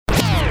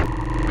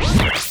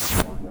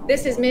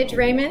This is Midge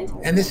Raymond.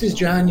 And this is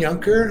John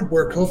Yunker.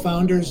 We're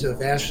co-founders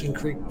of Ashland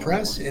Creek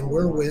Press, and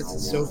we're with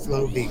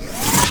SoFlo Vegan.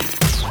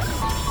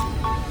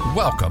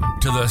 Welcome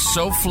to the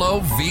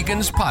SoFlo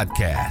Vegans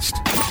Podcast.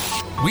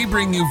 We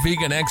bring you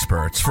vegan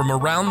experts from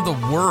around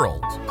the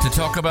world to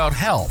talk about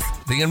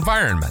health, the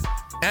environment,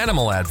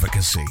 animal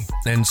advocacy,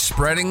 and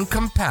spreading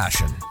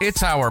compassion.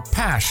 It's our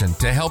passion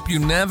to help you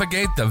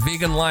navigate the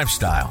vegan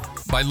lifestyle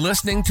by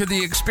listening to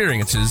the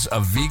experiences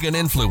of vegan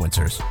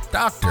influencers,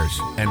 doctors,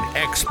 and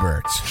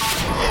experts.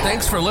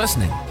 Thanks for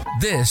listening.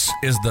 This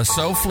is the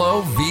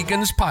SoFlo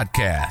Vegans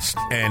Podcast.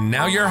 And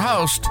now your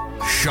host,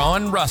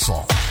 Sean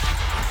Russell.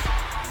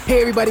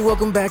 Hey everybody,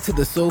 welcome back to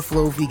the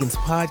SoFlo Vegans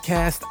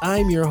Podcast.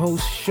 I'm your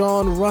host,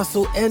 Sean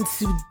Russell, and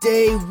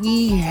today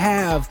we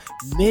have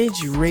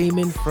Midge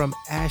Raymond from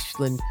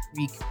Ashland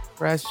Creek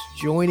Press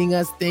joining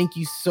us. Thank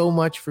you so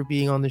much for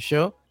being on the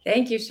show.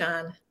 Thank you,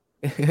 Sean.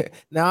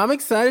 Now, I'm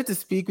excited to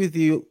speak with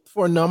you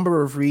for a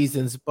number of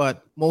reasons,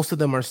 but most of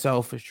them are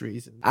selfish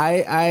reasons.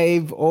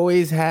 I've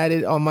always had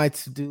it on my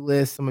to-do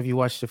list. Some of you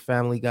watch The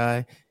Family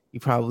Guy. You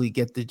probably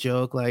get the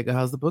joke, like,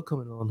 how's the book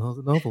coming along? How's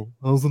the novel?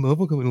 How's the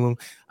novel coming along?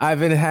 I've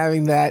been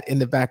having that in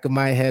the back of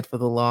my head for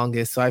the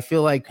longest. So I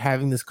feel like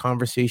having this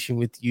conversation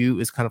with you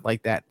is kind of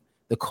like that,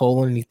 the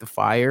coal underneath the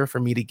fire for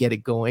me to get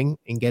it going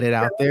and get it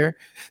out there.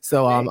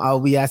 So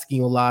I'll be asking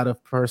you a lot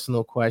of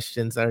personal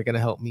questions that are going to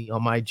help me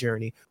on my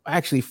journey.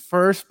 Actually,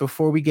 first,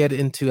 before we get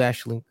into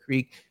Ashland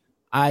Creek,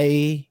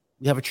 we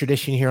have a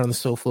tradition here on the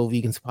SoFlo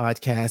Vegans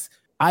Podcast.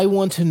 I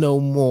want to know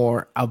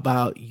more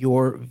about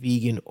your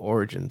vegan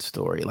origin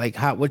story. Like,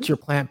 what's your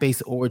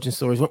plant-based origin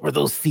stories? What were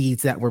those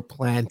seeds that were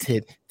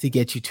planted to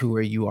get you to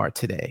where you are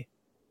today?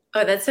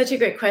 Oh, that's such a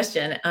great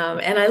question.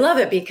 And I love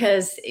it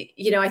because,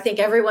 I think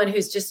everyone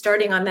who's just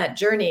starting on that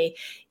journey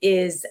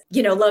is,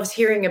 loves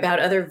hearing about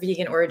other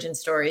vegan origin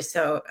stories.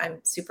 So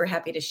I'm super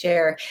happy to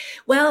share.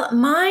 Well,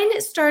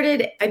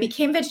 I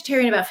became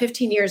vegetarian about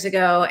 15 years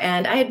ago,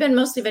 and I had been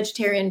mostly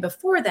vegetarian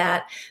before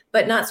that,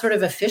 but not sort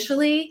of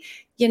officially.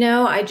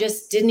 I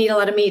just didn't eat a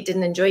lot of meat,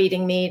 didn't enjoy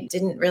eating meat,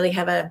 didn't really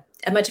have a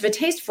much of a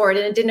taste for it.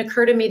 And it didn't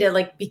occur to me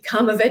to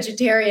become a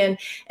vegetarian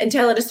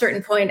until at a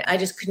certain point, I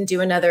just couldn't do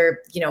another,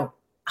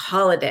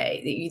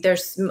 holiday.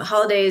 There's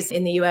holidays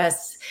in the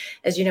US,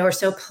 as you know, are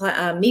so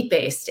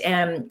meat-based.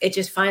 And I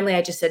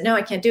just said, no,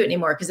 I can't do it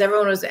anymore. Because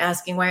everyone was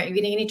asking, why aren't you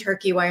eating any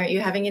turkey? Why aren't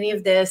you having any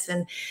of this?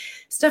 And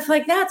stuff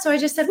like that. So I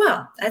just said,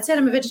 well, that's it.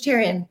 I'm a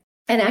vegetarian.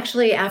 And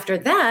actually after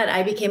that,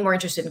 I became more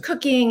interested in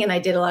cooking, and I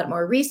did a lot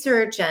more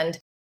research and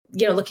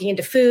looking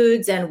into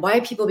foods and why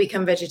people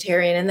become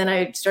vegetarian. And then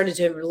I started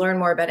to learn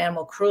more about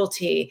animal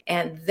cruelty.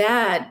 And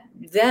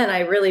then I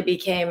really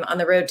became on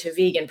the road to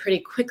vegan pretty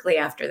quickly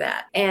after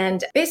that.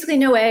 And basically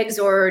no eggs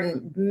or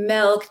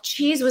milk.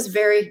 Cheese was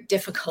very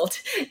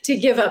difficult to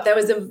give up. That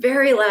was the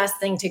very last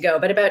thing to go.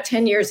 But about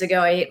 10 years ago,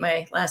 I ate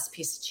my last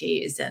piece of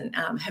cheese and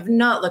have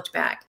not looked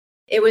back.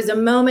 It was a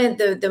moment,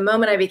 the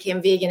moment I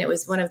became vegan, it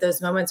was one of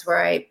those moments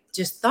where I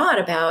just thought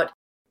about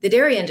the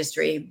dairy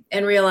industry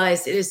and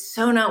realized it is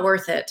so not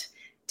worth it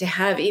to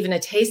have even a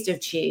taste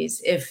of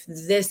cheese if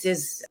this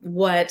is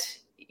what,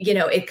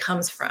 it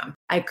comes from.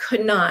 I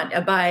could not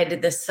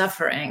abide the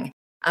suffering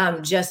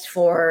just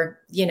for,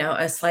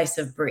 a slice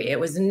of brie. It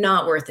was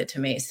not worth it to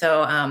me.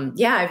 So,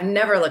 I've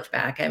never looked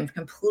back. I'm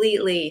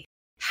completely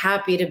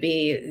happy to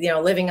be,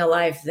 living a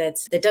life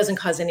that doesn't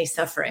cause any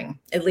suffering,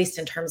 at least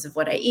in terms of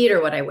what I eat or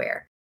what I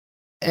wear.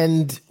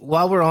 And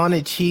while we're on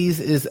it, cheese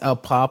is a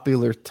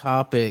popular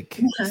topic,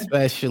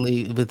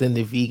 especially within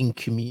the vegan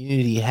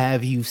community.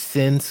 Have you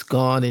since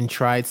gone and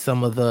tried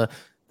some of the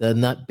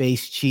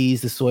nut-based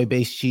cheese, the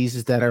soy-based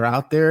cheeses that are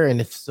out there?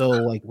 And if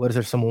so, what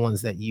are some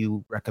ones that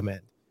you recommend?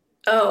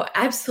 Oh,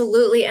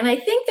 absolutely. And I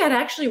think that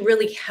actually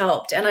really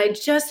helped. And I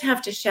just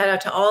have to shout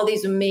out to all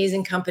these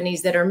amazing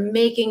companies that are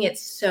making it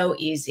so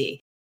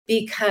easy.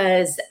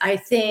 Because I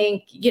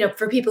think,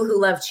 for people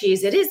who love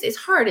cheese, it's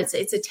hard. It's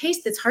a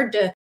taste that's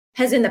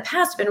has in the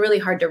past been really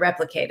hard to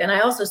replicate. And I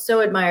also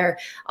so admire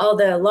all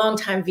the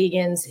longtime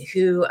vegans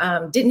who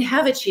didn't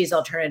have a cheese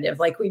alternative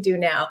like we do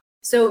now.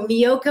 So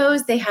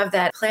Miyoko's, they have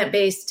that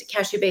plant-based,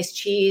 cashew-based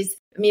cheese.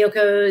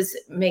 Miyoko's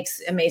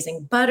makes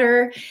amazing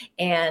butter,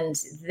 and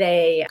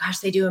they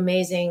do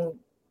amazing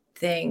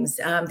things.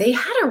 They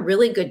had a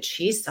really good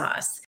cheese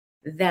sauce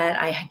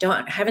that I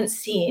haven't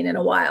seen in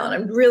a while. And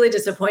I'm really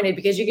disappointed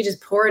because you could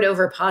just pour it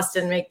over pasta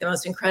and make the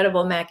most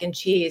incredible mac and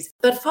cheese.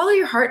 But Follow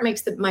Your Heart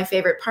makes my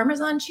favorite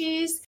Parmesan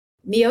cheese.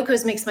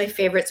 Miyoko's makes my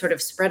favorite sort of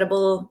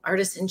spreadable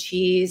artisan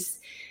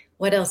cheese.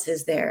 What else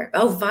is there?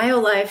 Oh,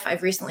 Violife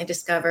I've recently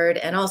discovered.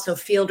 And also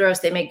Field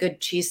Roast, they make good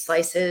cheese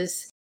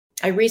slices.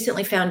 I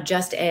recently found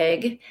Just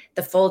Egg,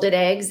 the folded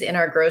eggs in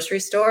our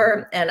grocery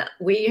store. And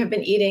we have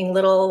been eating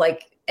little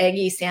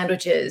eggy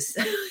sandwiches,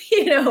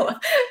 no,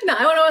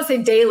 I don't want to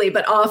say daily,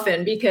 but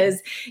often,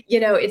 because,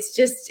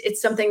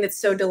 it's something that's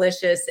so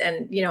delicious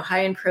and,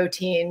 high in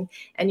protein,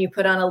 and you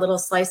put on a little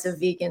slice of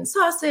vegan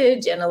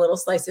sausage and a little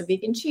slice of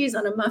vegan cheese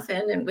on a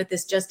muffin, and with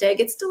this just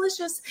egg, it's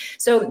delicious.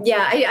 So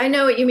yeah, I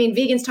know what you mean.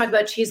 Vegans talk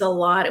about cheese a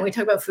lot, and we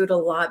talk about food a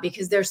lot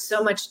because there's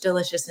so much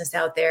deliciousness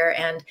out there,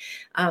 and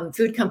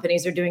food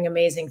companies are doing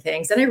amazing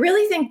things. And I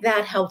really think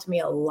that helped me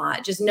a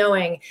lot, just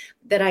knowing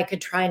that I could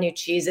try new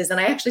cheeses. And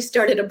I actually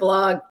started a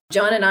blog.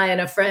 John and I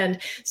and a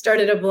friend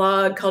started a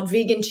blog called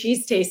Vegan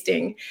Cheese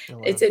Tasting. Oh,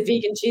 wow. It's at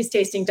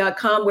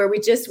vegancheesetasting.com, where we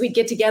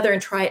get together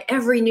and try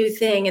every new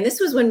thing. And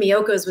this was when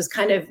Miyoko's was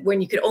kind of when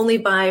you could only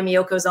buy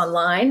Miyoko's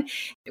online.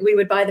 We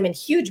would buy them in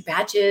huge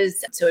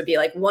batches. So it'd be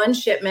like one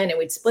shipment, and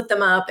we'd split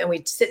them up, and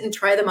we'd sit and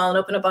try them all and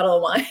open a bottle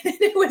of wine. And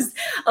it was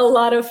a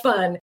lot of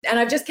fun. And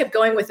I've just kept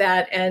going with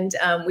that. And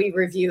we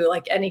review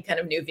like any kind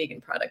of new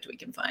vegan product we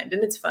can find.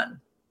 And it's fun.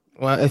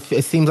 Well,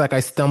 it seems like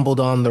I stumbled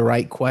on the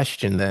right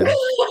question then.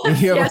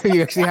 You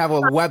actually have a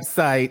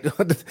website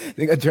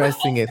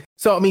addressing it.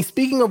 So,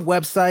 speaking of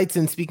websites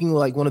and speaking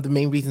like one of the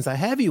main reasons I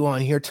have you on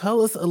here,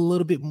 tell us a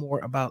little bit more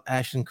about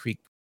Ashland Creek.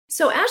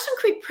 So Ashland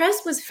Creek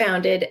Press was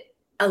founded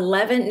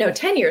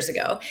 10 years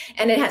ago.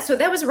 And so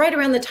that was right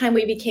around the time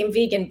we became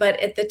vegan. But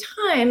at the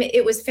time,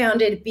 it was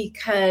founded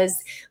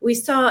because we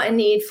saw a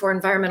need for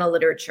environmental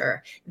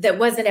literature that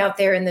wasn't out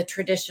there in the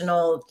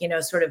traditional,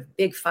 sort of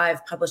big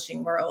five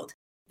publishing world.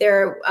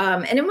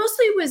 And it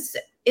mostly was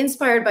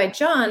inspired by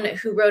John,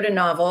 who wrote a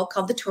novel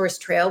called The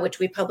Tourist Trail, which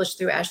we published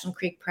through Ashland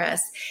Creek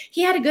Press.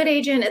 He had a good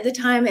agent at the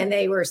time, and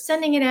they were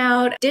sending it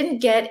out, didn't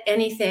get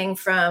anything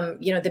from,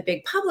 the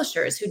big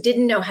publishers who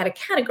didn't know how to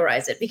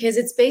categorize it, because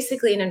it's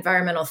basically an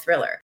environmental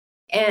thriller.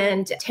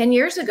 And 10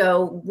 years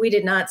ago, we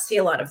did not see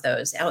a lot of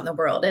those out in the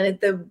world. And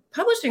the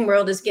publishing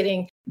world is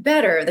getting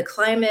better. The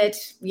climate,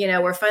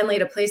 we're finally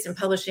at a place in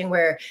publishing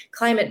where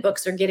climate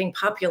books are getting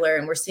popular,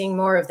 and we're seeing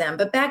more of them.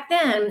 But back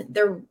then,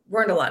 there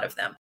weren't a lot of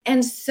them.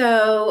 And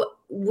so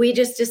we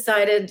just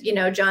decided,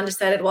 John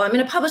decided, well, I'm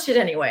going to publish it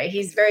anyway.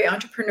 He's very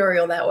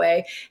entrepreneurial that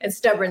way and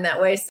stubborn that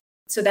way.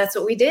 So that's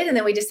what we did. And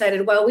then we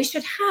decided, well, we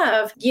should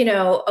have,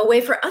 a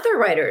way for other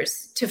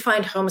writers to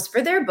find homes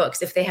for their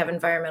books if they have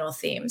environmental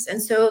themes.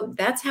 And so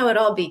that's how it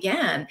all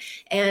began.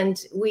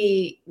 And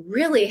we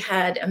really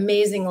had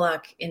amazing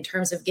luck in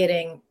terms of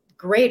getting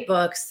great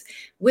books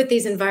with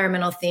these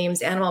environmental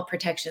themes, animal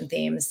protection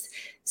themes.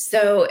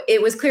 So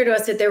it was clear to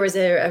us that there was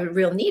a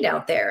real need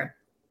out there.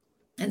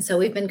 And so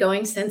we've been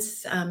going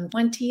since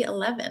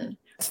 2011.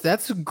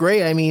 That's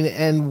great.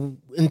 And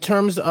in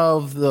terms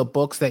of the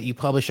books that you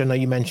publish, I know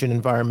you mentioned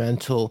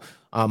environmental.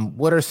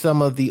 What are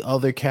some of the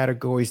other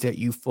categories that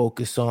you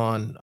focus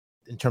on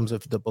in terms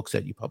of the books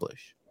that you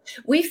publish?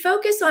 We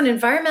focus on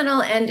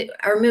environmental and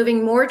are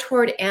moving more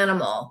toward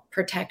animal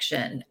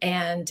protection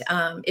and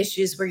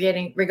issues we're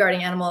getting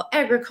regarding animal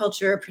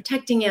agriculture,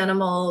 protecting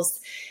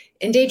animals,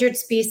 endangered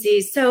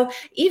species. So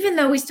even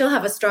though we still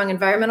have a strong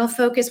environmental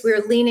focus,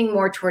 we're leaning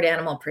more toward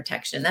animal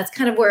protection. That's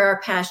kind of where our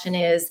passion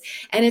is.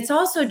 And it's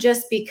also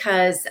just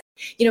because,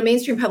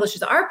 mainstream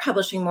publishers are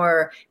publishing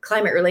more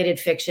climate-related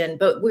fiction,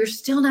 but we're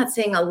still not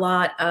seeing a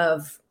lot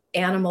of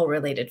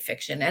animal-related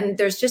fiction. And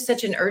there's just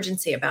such an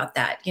urgency about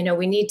that.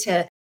 We need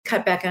to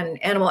cut back on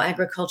animal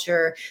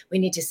agriculture. We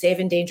need to save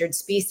endangered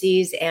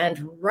species,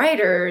 and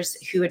writers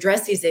who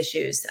address these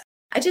issues.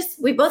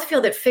 We both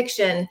feel that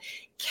fiction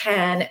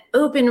can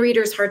open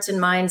readers' hearts and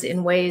minds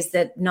in ways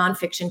that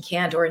nonfiction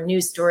can't, or a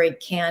news story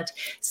can't.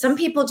 Some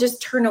people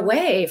just turn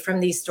away from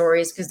these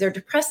stories because they're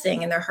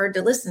depressing and they're hard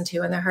to listen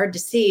to and they're hard to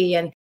see.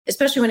 And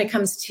especially when it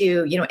comes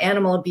to,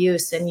 animal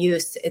abuse and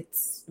use,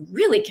 it's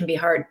really can be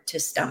hard to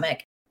stomach.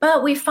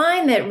 But we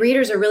find that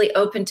readers are really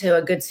open to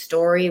a good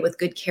story with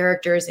good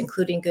characters,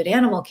 including good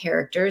animal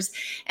characters.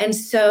 And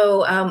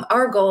so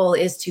our goal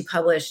is to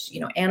publish,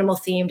 animal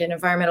themed and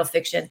environmental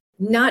fiction,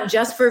 not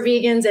just for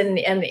vegans and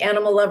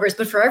animal lovers,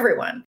 but for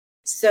everyone,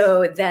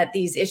 so that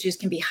these issues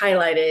can be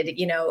highlighted,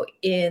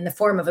 in the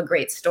form of a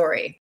great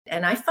story.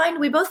 And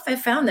we both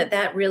have found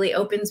that really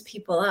opens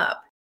people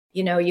up.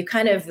 You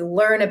kind of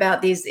learn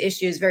about these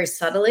issues very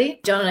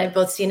subtly. John and I have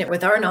both seen it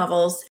with our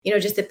novels,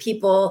 just that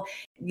people,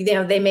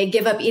 they may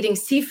give up eating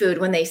seafood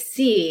when they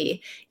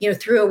see,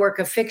 through a work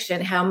of fiction,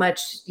 how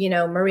much,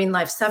 marine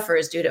life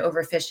suffers due to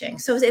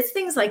overfishing. So it's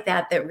things like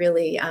that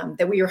really,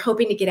 that we were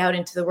hoping to get out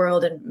into the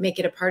world and make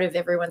it a part of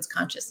everyone's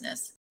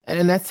consciousness.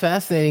 And that's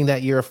fascinating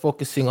that you're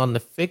focusing on the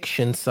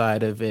fiction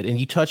side of it. And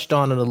you touched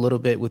on it a little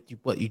bit with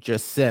what you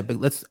just said,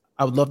 but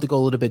I would love to go a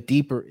little bit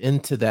deeper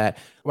into that,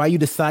 why you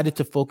decided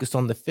to focus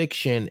on the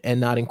fiction and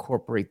not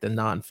incorporate the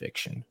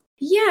nonfiction.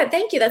 Yeah,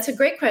 thank you. That's a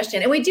great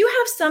question. And we do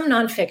have some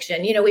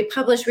nonfiction. We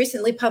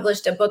recently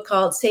published a book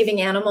called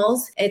Saving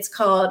Animals. It's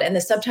called, and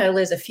the subtitle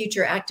is A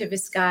Future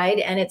Activist Guide.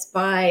 And it's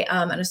by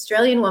an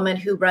Australian woman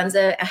who runs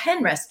a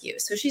hen rescue.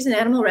 So she's an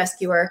animal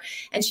rescuer.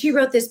 And she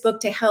wrote this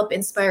book to help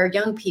inspire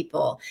young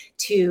people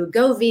to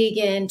go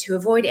vegan, to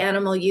avoid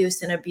animal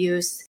use and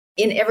abuse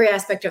in every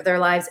aspect of their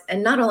lives.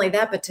 And not only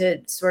that, but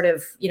to sort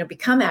of,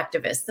 become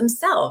activists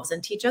themselves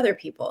and teach other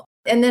people.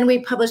 And then we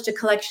published a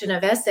collection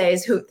of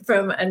essays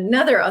from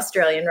another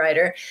Australian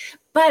writer.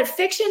 But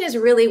fiction is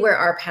really where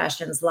our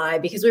passions lie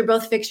because we're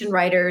both fiction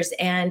writers,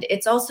 and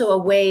it's also a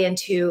way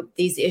into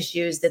these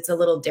issues that's a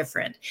little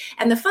different.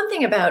 And the fun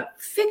thing about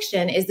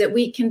fiction is that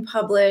we can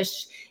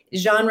publish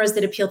genres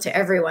that appeal to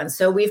everyone.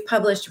 So we've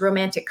published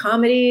romantic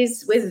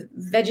comedies with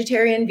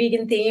vegetarian,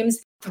 vegan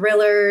themes,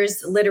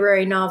 thrillers,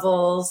 literary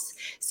novels.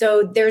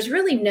 So there's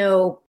really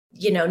no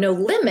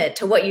limit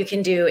to what you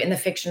can do in the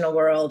fictional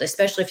world,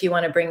 especially if you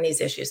want to bring these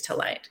issues to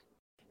light.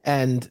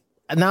 And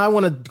now I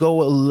want to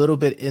go a little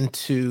bit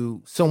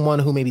into someone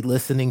who may be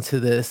listening to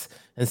this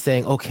and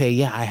saying, okay,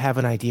 yeah, I have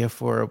an idea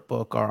for a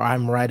book, or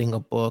I'm writing a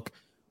book.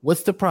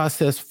 What's the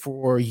process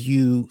for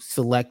you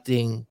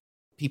selecting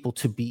people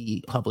to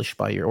be published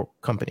by your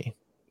company?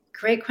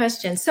 Great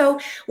question. So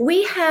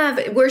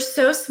we're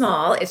so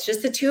small. It's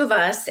just the two of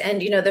us and,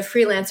 the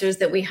freelancers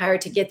that we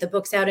hired to get the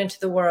books out into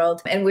the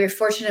world. And we're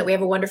fortunate we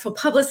have a wonderful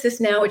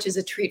publicist now, which is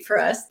a treat for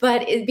us.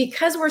 But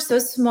because we're so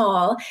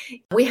small,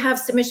 we have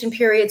submission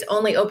periods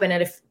only open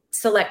at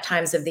select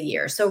times of the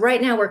year. So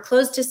right now we're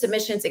closed to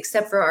submissions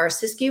except for our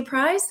Siskiyou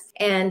Prize.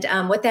 And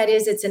what that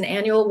is, it's an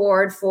annual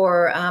award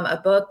for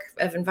a book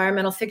of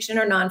environmental fiction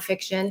or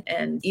nonfiction.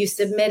 And you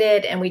submit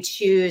it and we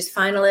choose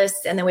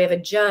finalists. And then we have a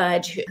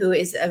judge who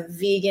is a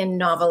vegan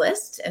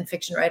novelist and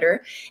fiction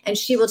writer. And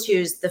she will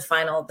choose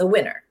the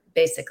winner.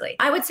 Basically,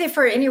 I would say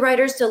for any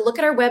writers to look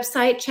at our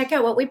website, check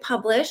out what we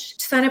publish,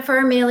 sign up for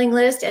our mailing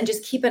list, and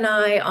just keep an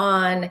eye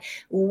on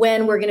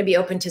when we're going to be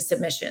open to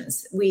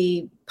submissions.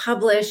 We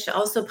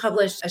also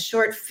published a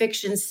short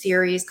fiction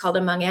series called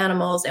Among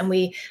Animals, and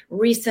we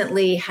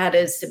recently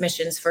had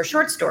submissions for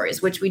short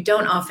stories, which we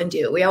don't often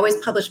do. We always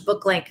publish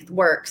book-length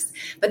works,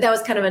 but that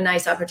was kind of a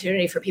nice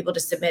opportunity for people to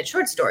submit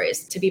short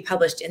stories to be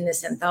published in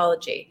this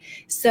anthology.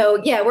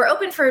 So yeah, we're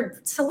open for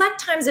select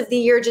times of the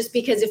year, just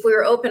because if we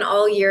were open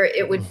all year,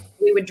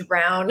 we would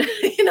drown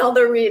in all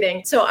the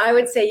reading. So I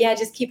would say, yeah,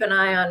 just keep an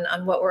eye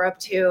on what we're up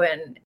to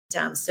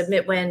and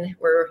submit when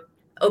we're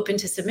open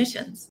to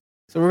submissions.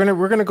 So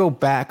we're gonna go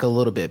back a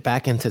little bit,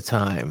 back into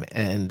time.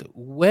 And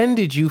when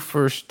did you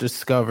first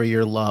discover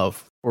your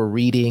love for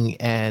reading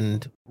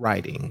and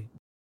writing?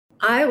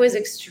 I was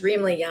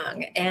extremely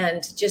young,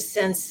 and just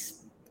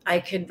since I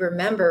could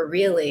remember,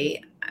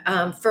 really.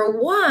 For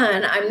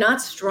one, I'm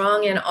not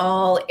strong in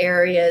all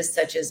areas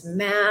such as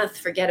math,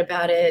 forget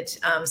about it.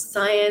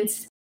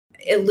 Science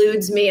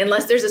eludes me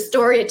unless there's a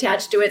story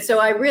attached to it. So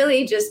I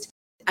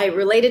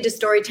related to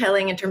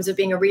storytelling in terms of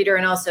being a reader,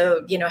 and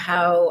also,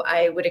 how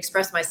I would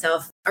express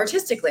myself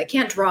artistically. I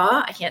can't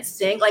draw, I can't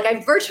sing. Like,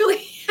 I virtually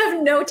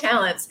have no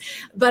talents,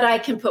 but I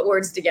can put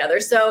words together.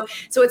 So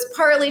it's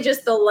partly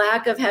just the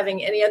lack of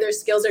having any other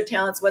skills or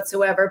talents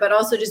whatsoever, but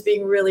also just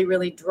being really,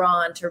 really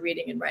drawn to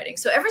reading and writing.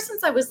 So ever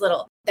since I was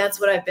little, that's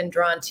what I've been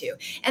drawn to.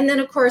 And then,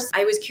 of course,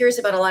 I was curious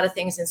about a lot of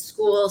things in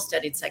school,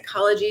 studied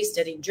psychology,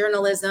 studied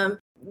journalism.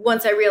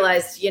 Once I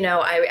realized,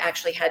 I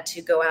actually had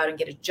to go out and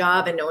get a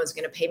job and no one's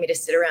going to pay me to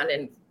sit around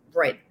and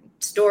write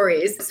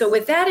stories. So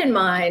with that in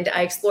mind,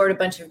 I explored a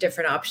bunch of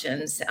different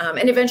options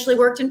and eventually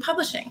worked in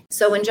publishing.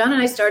 So when John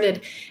and I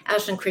started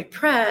Ashland Creek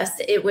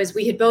Press,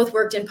 we had both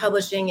worked in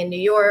publishing in New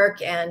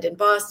York and in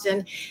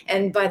Boston.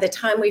 And by the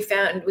time we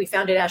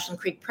founded Ashland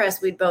Creek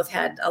Press, we'd both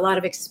had a lot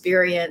of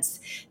experience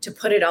to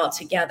put it all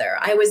together.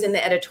 I was in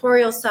the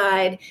editorial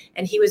side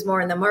and he was more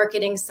in the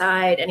marketing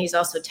side. And he's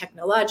also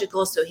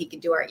technological, so he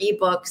could do our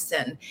ebooks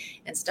and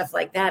stuff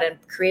like that and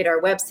create our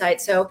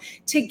website. So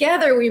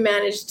together we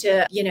managed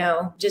to,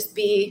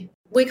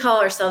 we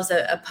call ourselves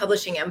a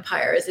publishing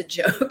empire as a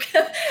joke,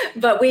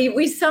 but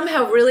we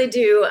somehow really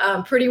do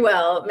pretty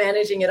well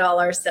managing it all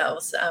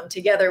ourselves.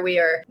 Together, we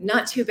are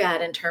not too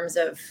bad in terms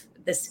of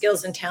the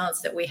skills and talents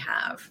that we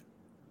have.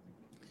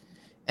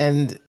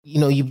 And,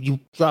 you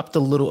dropped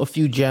a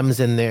few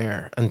gems in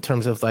there in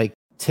terms of like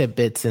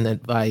tidbits and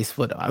advice,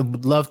 but I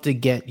would love to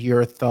get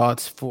your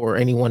thoughts for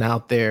anyone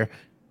out there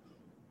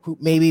who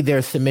maybe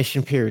their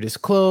submission period is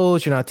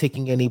closed, you're not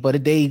taking any,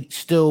 but they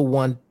still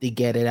want to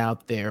get it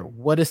out there.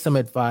 What is some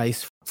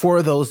advice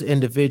for those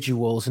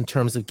individuals in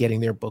terms of getting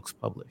their books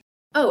published?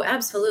 Oh,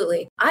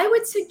 absolutely. I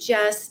would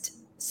suggest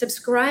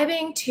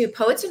subscribing to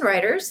Poets and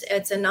Writers.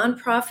 It's a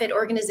nonprofit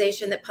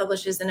organization that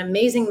publishes an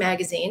amazing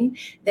magazine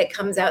that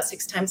comes out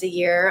 6 times a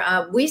year.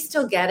 We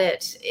still get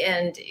it,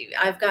 and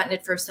I've gotten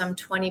it for some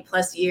 20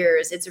 plus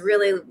years. It's a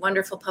really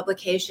wonderful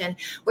publication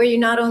where you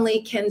not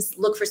only can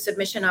look for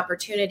submission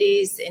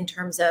opportunities in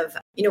terms of,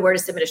 where to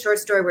submit a short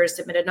story, where to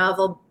submit a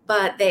novel,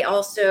 but they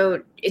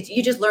also,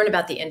 you just learn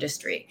about the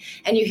industry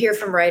and you hear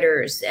from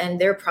writers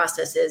and their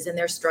processes and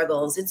their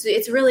struggles.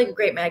 It's really a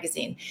great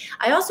magazine.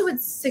 I also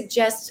would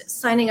suggest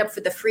signing up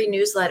for the free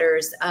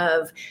newsletters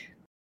of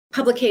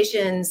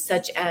publications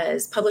such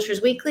as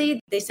Publishers Weekly.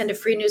 They send a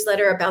free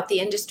newsletter about the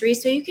industry.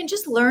 So you can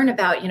just learn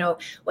about,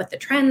 what the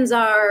trends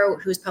are,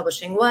 who's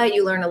publishing what.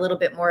 You learn a little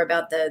bit more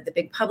about the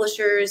big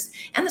publishers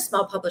and the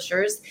small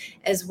publishers,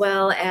 as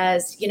well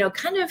as,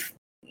 kind of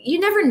you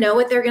never know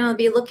what they're going to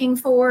be looking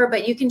for,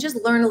 but you can just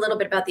learn a little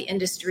bit about the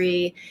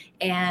industry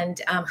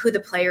and who the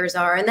players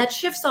are. And that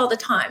shifts all the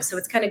time. So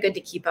it's kind of good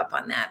to keep up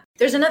on that.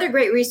 There's another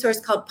great resource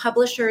called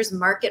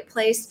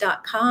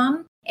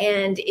publishersmarketplace.com.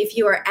 And if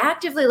you are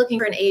actively looking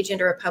for an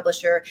agent or a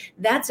publisher,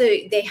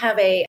 they have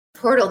a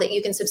portal that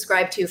you can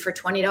subscribe to for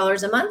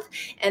 $20 a month.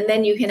 And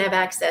then you can have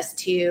access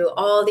to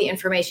all the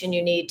information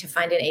you need to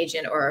find an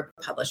agent or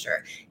a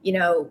publisher,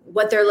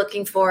 what they're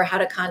looking for, how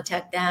to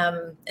contact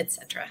them,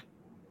 etc.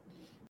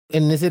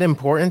 And is it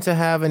important to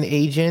have an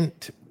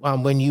agent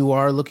when you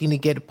are looking to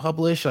get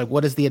published? Like,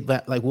 what is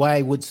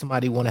why would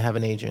somebody want to have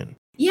an agent?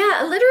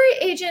 Yeah, a literary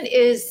agent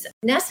is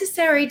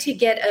necessary to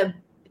get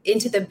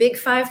into the big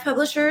five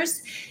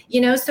publishers.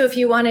 So if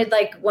you wanted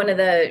like one of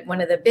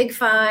the big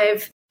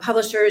five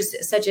publishers,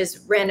 such as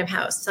Random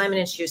House,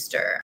 Simon &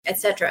 Schuster,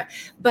 etc.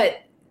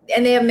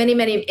 And they have many,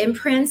 many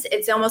imprints.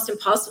 It's almost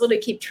impossible to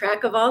keep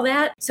track of all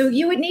that. So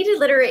you would need a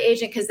literary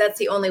agent because that's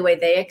the only way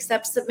they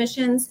accept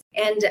submissions.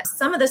 And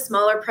some of the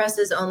smaller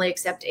presses only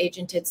accept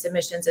agented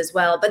submissions as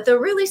well. But the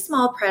really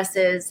small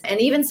presses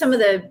and even some of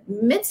the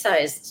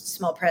mid-sized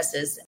small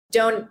presses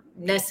don't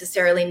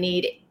necessarily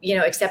need,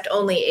 accept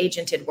only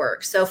agented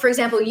work. So for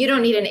example, you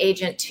don't need an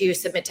agent to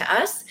submit to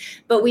us,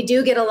 but we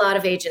do get a lot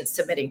of agents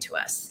submitting to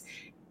us.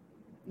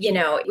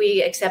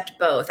 We accept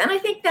both. And I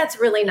think that's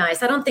really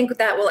nice. I don't think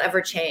that will ever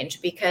change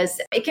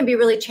because it can be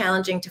really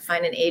challenging to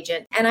find an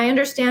agent. And I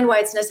understand why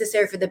it's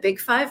necessary for the big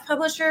five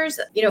publishers.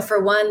 For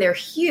one, they're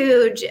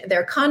huge.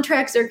 Their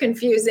contracts are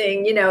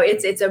confusing.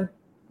 It's a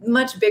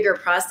much bigger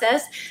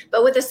process.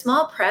 But with a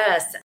small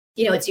press,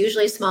 it's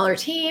usually a smaller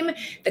team.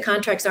 The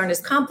contracts aren't as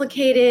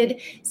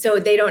complicated. So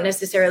they don't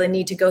necessarily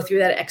need to go through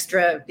that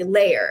extra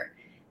layer.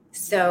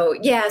 So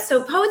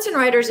Poets and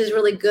Writers is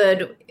really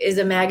good as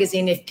a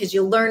magazine because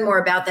you'll learn more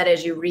about that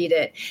as you read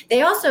it.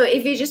 They also,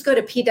 if you just go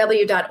to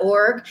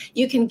pw.org,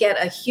 you can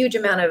get a huge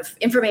amount of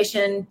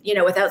information,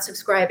 without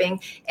subscribing,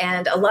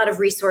 and a lot of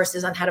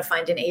resources on how to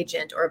find an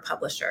agent or a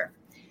publisher.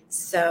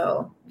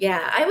 So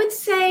I would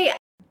say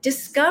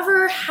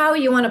discover how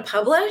you want to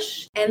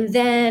publish, and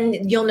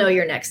then you'll know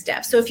your next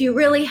step. So if you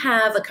really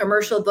have a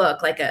commercial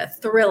book, like a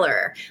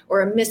thriller or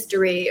a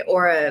mystery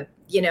or a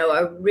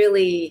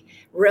really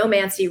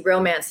romancy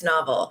romance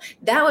novel,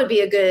 that would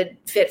be a good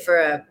fit for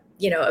a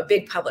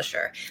big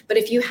publisher. But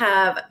if you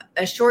have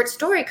a short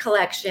story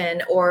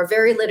collection or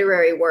very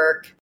literary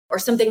work or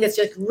something that's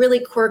just really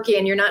quirky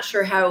and you're not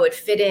sure how it would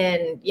fit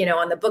in,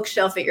 on the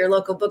bookshelf at your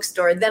local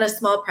bookstore, then a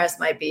small press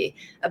might be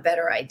a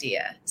better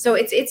idea. So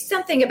it's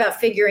something about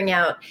figuring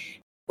out,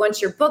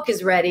 once your book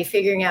is ready,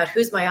 figuring out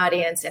who's my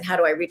audience and how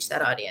do I reach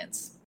that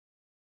audience.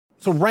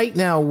 So right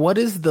now, what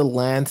is the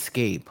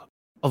landscape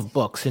of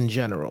books in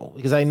general?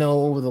 Because I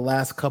know over the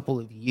last couple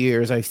of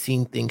years, I've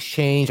seen things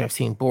change. I've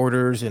seen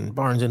Borders and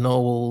Barnes and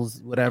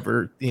Nobles,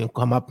 whatever,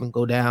 come up and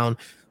go down.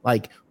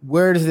 Like,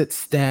 where does it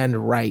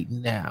stand right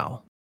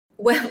now?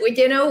 Well,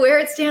 where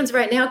it stands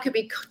right now could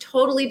be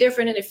totally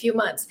different in a few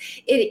months.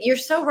 You're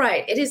so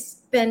right. It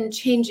has been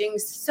changing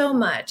so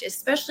much,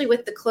 especially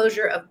with the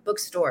closure of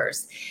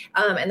bookstores.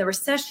 And the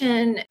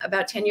recession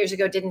about 10 years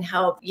ago didn't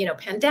help.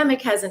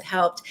 Pandemic hasn't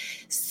helped.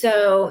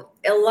 So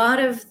a lot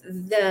of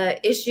the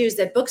issues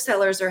that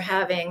booksellers are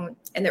having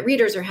and that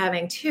readers are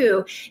having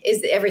too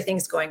is that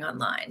everything's going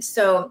online.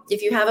 So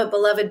if you have a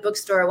beloved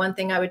bookstore, one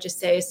thing I would just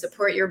say is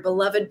support your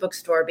beloved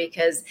bookstore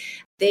because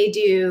they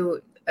do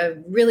a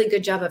really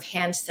good job of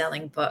hand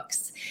selling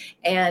books.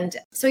 And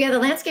so, the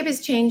landscape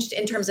has changed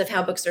in terms of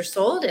how books are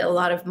sold. A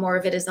lot of more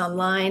of it is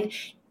online.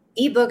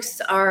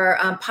 Ebooks are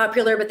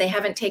popular, but they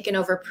haven't taken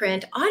over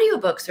print.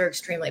 Audiobooks are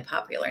extremely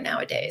popular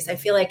nowadays. I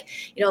feel like,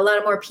 a lot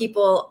of more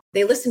people,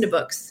 they listen to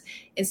books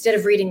instead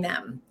of reading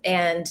them.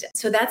 And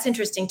so that's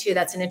interesting too.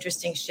 That's an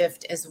interesting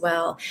shift as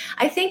well.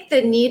 I think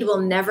the need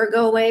will never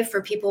go away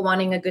for people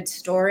wanting a good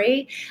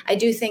story. I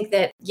do think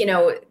that,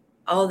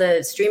 all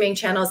the streaming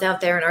channels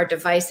out there and our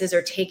devices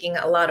are taking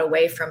a lot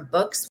away from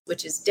books,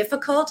 which is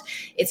difficult.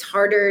 It's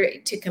harder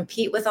to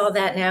compete with all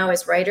that now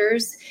as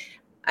writers.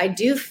 I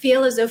do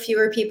feel as though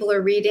fewer people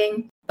are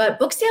reading, but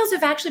book sales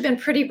have actually been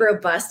pretty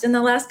robust in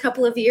the last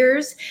couple of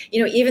years.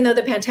 Even though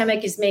the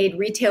pandemic has made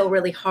retail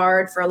really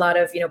hard for a lot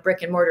of,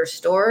 brick and mortar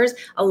stores,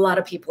 a lot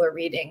of people are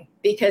reading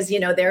because,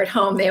 they're at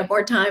home, they have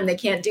more time, they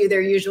can't do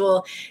their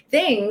usual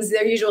things,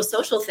 their usual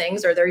social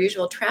things or their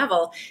usual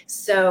travel.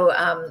 So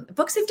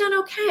books have done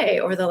okay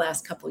over the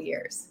last couple of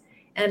years.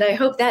 And I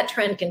hope that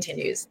trend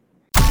continues.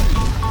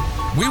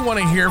 We want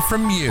to hear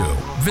from you.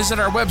 Visit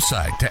our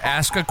website to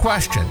ask a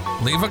question,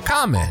 leave a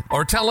comment,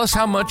 or tell us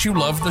how much you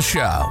love the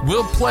show.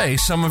 We'll play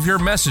some of your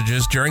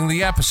messages during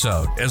the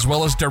episode, as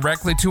well as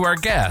directly to our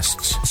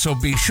guests. So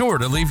be sure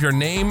to leave your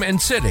name and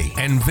city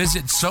and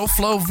visit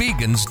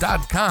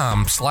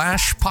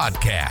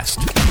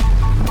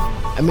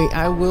SoFloVegans.com/podcast.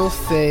 I will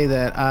say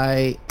that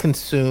I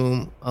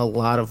consume a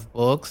lot of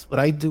books, but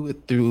I do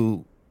it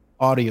through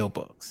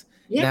audiobooks.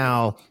 Yeah.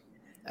 Now,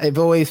 I've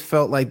always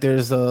felt like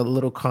there's a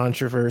little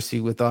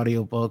controversy with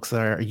audiobooks.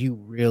 Are you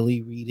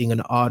really reading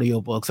an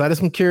audiobook? So I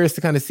just am curious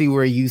to kind of see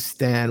where you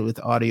stand with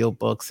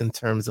audiobooks in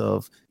terms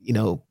of,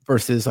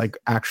 versus like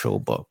actual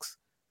books.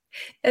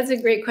 That's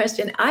a great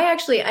question. I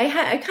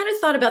kind of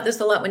thought about this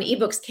a lot when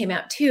ebooks came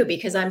out too,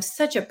 because I'm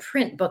such a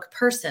print book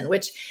person,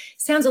 which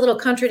sounds a little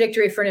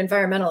contradictory for an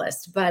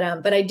environmentalist,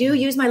 but I do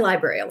use my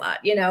library a lot,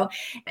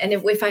 and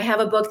if I have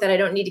a book that I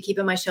don't need to keep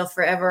on my shelf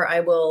forever, I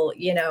will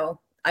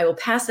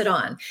pass it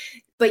on.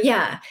 But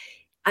yeah,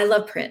 I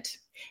love print.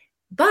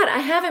 But I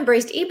have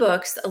embraced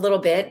ebooks a little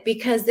bit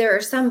because there are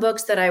some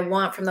books that I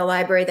want from the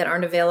library that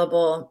aren't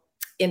available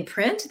in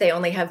print. They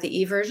only have the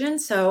e-version.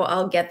 So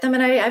I'll get them.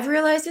 And I've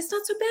realized it's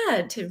not so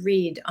bad to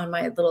read on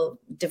my little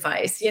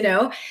device,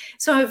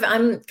 So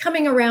I'm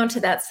coming around to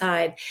that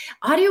side.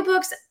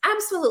 Audiobooks,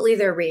 absolutely,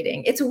 they're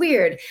reading. It's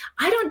weird.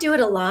 I don't do it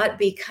a lot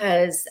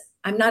because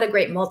I'm not a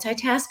great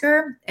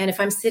multitasker. And if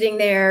I'm sitting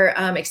there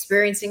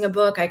experiencing a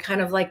book, I kind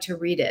of like to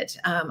read it.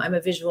 I'm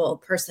a visual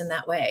person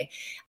that way.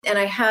 And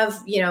I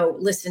have,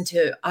 listened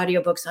to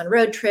audiobooks on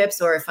road trips,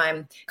 or if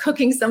I'm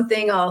cooking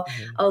something, I'll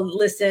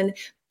listen.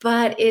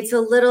 But it's a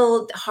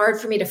little hard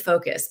for me to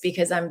focus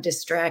because I'm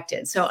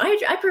distracted. So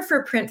I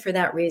prefer print for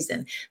that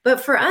reason. But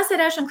for us at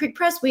Ashland Creek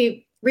Press,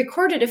 we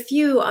recorded a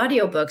few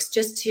audiobooks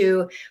just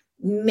to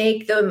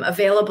make them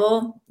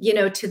available,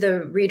 to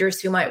the readers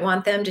who might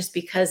want them, just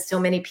because so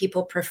many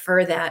people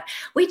prefer that.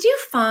 We do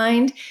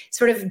find,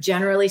 sort of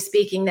generally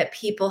speaking, that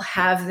people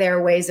have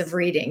their ways of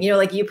reading,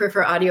 like you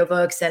prefer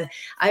audiobooks, and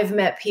I've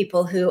met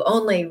people who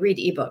only read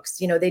ebooks,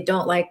 they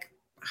don't like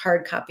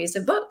hard copies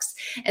of books.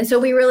 And so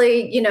we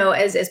really,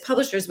 as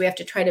publishers, we have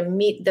to try to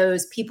meet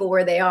those people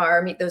where they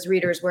are, meet those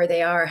readers where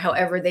they are,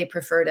 however they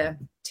prefer to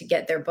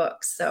get their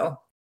books. So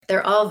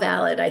they're all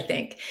valid, I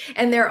think.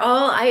 And they're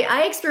all,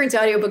 I experience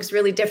audiobooks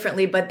really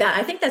differently, but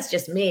I think that's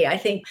just me. I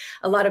think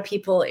a lot of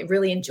people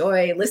really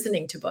enjoy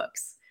listening to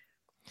books.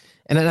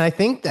 And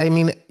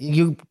then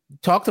you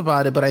talked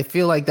about it, but I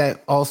feel like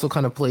that also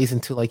kind of plays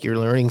into like your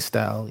learning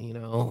style,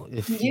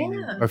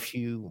 if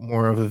you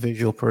more of a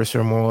visual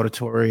person or more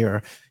auditory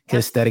or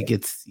kinesthetic,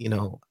 it's,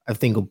 I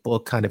think a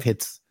book kind of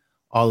hits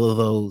all of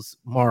those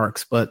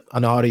marks, but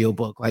an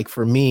audiobook, like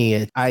for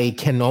me, I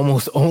can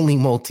almost only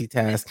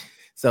multitask.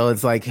 So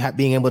it's like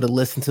being able to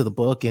listen to the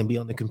book and be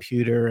on the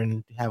computer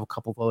and have a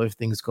couple of other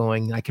things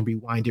going. I can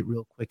rewind it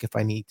real quick if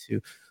I need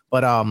to.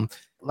 But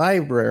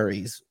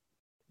libraries,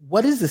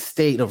 what is the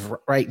state of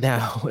right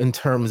now in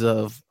terms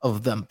of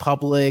them?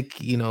 Public,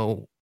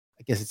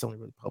 I guess it's only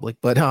really public,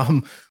 but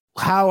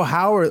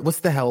what's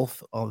the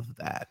health of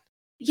that?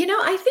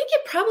 I think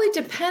it probably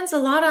depends a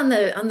lot on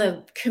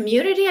the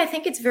community. I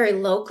think it's very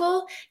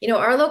local.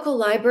 Our local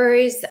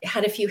libraries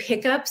had a few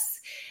hiccups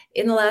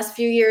in the last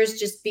few years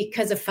just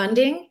because of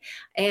funding.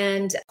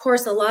 And of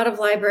course, a lot of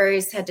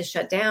libraries had to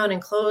shut down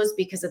and close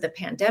because of the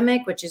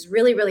pandemic, which is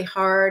really, really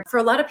hard for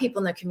a lot of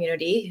people in the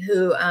community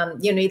who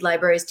need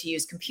libraries to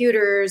use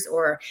computers,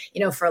 or,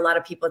 for a lot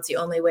of people, it's the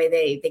only way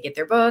they get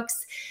their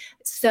books.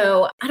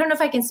 So I don't know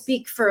if I can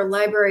speak for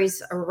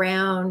libraries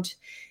around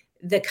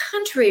the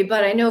country,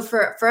 but I know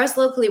for us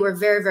locally, we're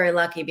very, very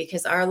lucky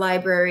because our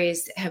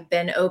libraries have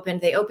been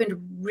opened. They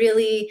opened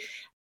really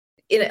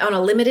on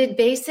a limited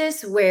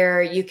basis,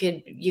 where you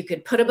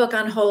could put a book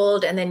on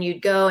hold and then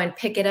you'd go and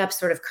pick it up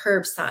sort of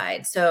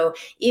curbside. So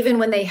even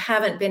when they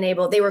haven't been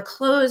able, they were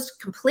closed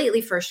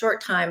completely for a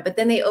short time, but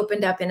then they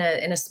opened up in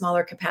a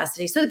smaller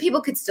capacity so that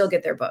people could still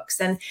get their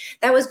books. And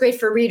that was great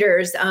for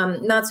readers,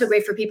 not so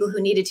great for people who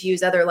needed to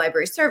use other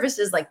library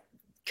services like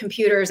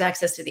computers,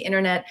 access to the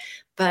internet.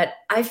 But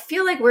I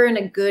feel like we're in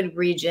a good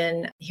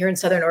region here in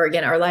Southern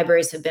Oregon. Our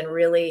libraries have been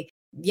really,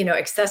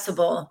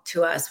 accessible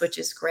to us, which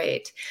is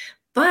great.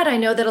 But I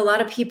know that a lot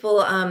of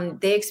people,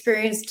 they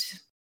experienced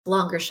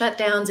longer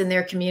shutdowns in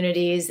their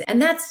communities, and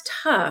that's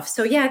tough.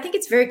 So yeah, I think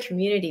it's very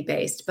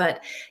community-based,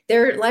 but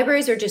their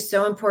libraries are just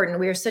so important.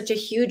 We are such a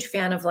huge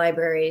fan of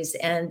libraries,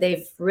 and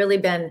they've really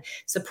been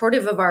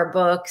supportive of our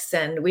books,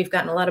 and we've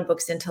gotten a lot of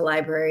books into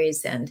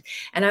libraries. And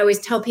I always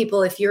tell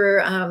people, if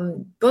your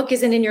book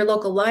isn't in your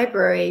local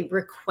library,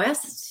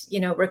 request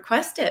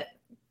it.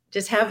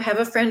 Just have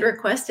a friend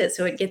request it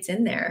so it gets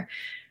in there.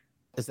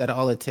 Is that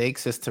all it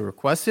takes, is to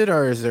request it,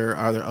 or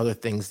are there other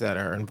things that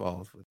are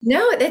involved?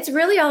 No, that's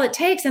really all it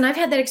takes. And I've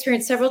had that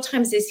experience several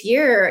times this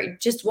year,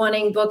 just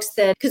wanting books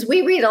because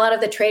we read a lot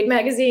of the trade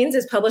magazines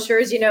as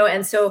publishers,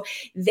 and so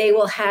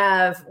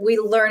we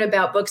learn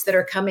about books that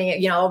are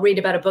coming, I'll read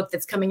about a book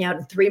that's coming out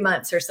in 3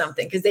 months or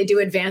something because they do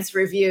advanced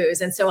reviews.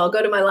 And so I'll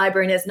go to my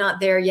library and it's not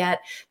there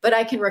yet, but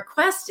I can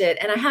request it.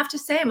 And I have to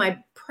say, my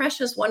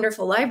precious,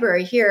 wonderful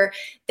library here,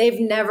 they've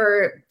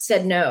never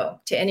said no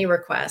to any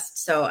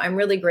request. So I'm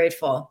really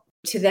grateful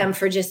to them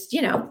for just,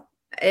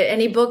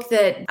 any book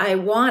that I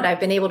want, I've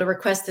been able to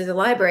request through the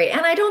library.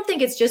 And I don't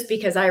think it's just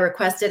because I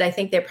requested. I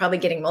think they're probably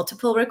getting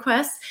multiple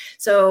requests.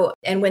 So,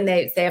 and when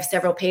they have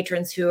several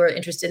patrons who are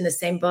interested in the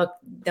same book,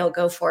 they'll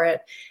go for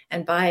it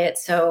and buy it.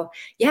 So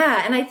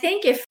yeah. And I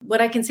think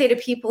what I can say to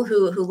people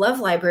who love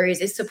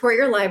libraries is support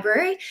your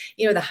library.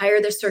 The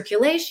higher the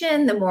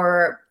circulation, the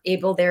more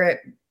able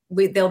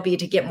they'll be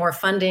to get more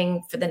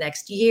funding for the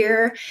next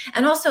year.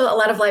 And also a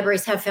lot of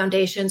libraries have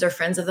foundations or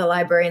friends of the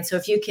library. And so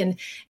if you can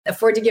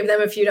afford to give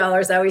them a few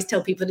dollars, I always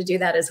tell people to do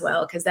that as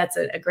well, because that's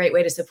a great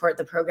way to support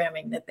the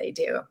programming that they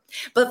do.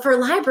 But for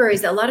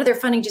libraries, a lot of their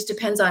funding just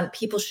depends on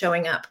people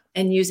showing up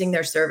and using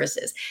their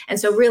services. And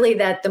so really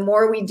that the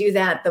more we do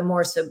that, the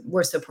more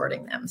we're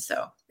supporting them.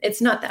 So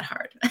it's not that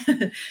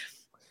hard.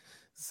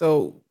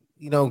 So,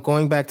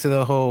 going back to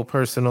the whole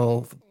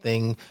personal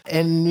thing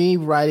and me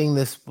writing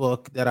this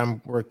book that I'm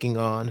working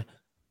on,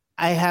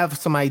 I have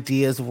some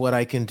ideas of what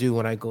I can do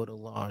when I go to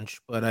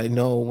launch. But I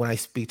know when I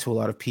speak to a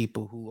lot of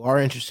people who are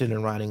interested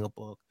in writing a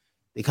book,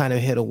 they kind of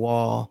hit a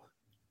wall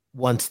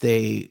once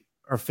they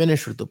are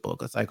finished with the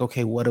book. It's like,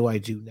 okay, what do I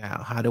do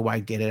now? How do I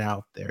get it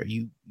out there?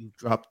 You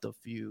dropped a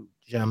few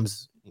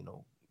gems,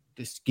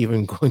 just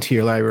going to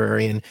your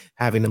library and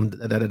having them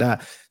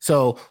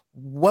So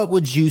what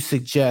would you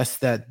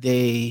suggest that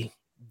they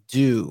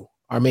do,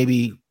 or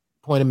maybe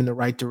point them in the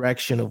right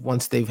direction of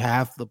once they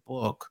have the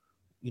book,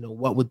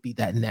 what would be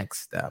that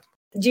next step?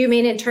 Do you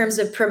mean in terms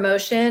of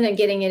promotion and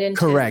getting it into?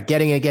 Correct.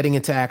 Getting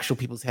into actual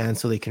people's hands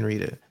so they can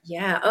read it.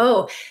 Yeah.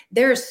 Oh,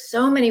 there's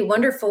so many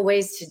wonderful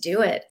ways to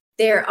do it.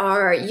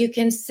 You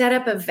can set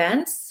up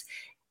events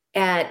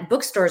at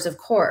bookstores, of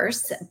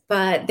course,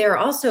 but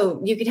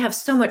you could have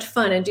so much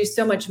fun and do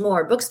so much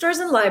more. Bookstores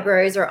and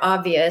libraries are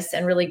obvious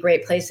and really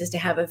great places to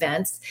have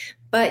events,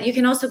 but you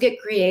can also get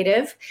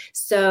creative.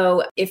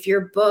 So if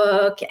your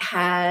book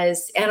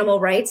has animal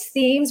rights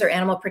themes or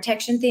animal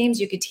protection themes,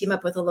 you could team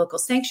up with a local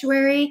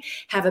sanctuary,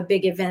 have a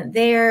big event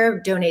there,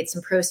 donate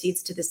some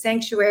proceeds to the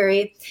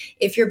sanctuary.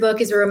 If your book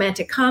is a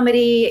romantic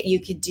comedy, you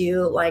could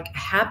do like a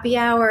happy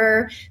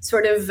hour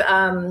sort of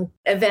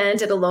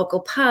event at a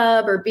local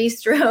pub or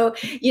bistro.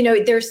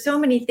 There's so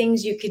many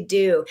things you could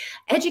do.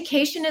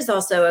 Education is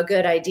also a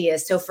good idea.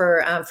 So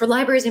for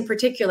libraries in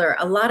particular,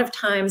 a lot of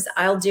times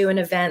I'll do an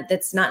event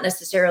that's not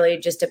necessarily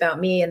just about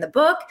me and the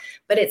book,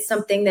 but it's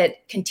something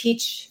that can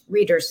teach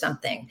readers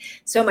something.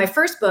 So my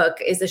first book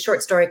is a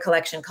short story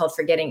collection called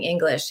Forgetting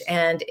English,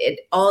 and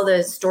all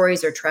the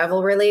stories are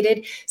travel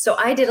related. So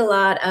I did a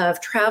lot of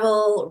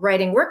travel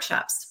writing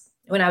workshops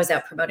when I was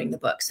out promoting the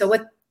book. So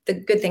what the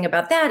good thing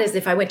about that is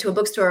if I went to a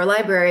bookstore or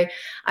library,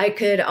 I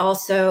could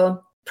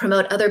also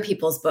promote other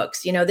people's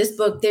books.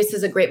 This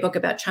is a great book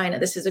about China.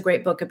 This is a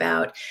great book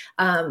about,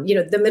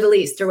 the Middle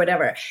East or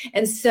whatever.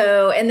 And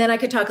then I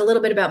could talk a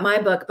little bit about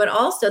my book, but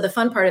also the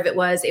fun part of it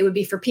would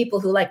be for people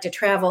who like to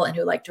travel and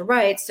who like to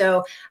write.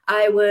 So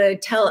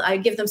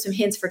I'd give them some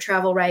hints for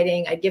travel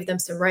writing. I'd give them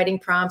some writing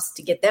prompts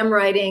to get them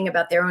writing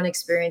about their own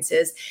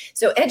experiences.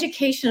 So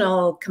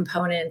educational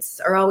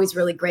components are always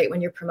really great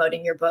when you're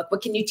promoting your book.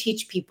 What can you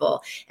teach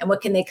people and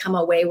what can they come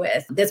away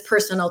with that's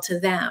personal to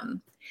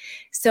them?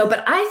 So,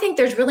 but I think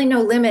there's really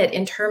no limit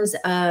in terms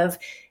of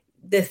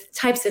the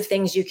types of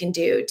things you can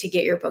do to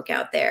get your book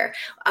out there.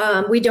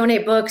 We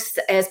donate books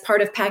as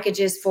part of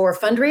packages for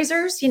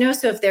fundraisers,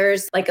 so if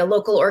there's like a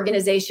local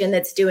organization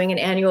that's doing an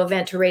annual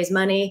event to raise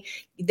money,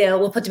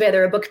 we'll put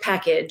together a book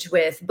package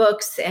with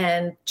books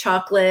and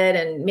chocolate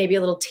and maybe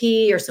a little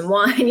tea or some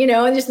wine,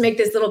 and just make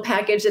this little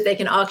package that they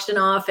can auction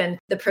off and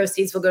the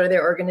proceeds will go to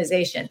their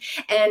organization.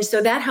 And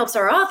so that helps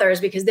our authors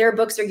because their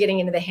books are getting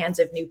into the hands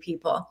of new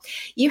people.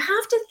 You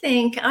have to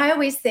I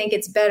always think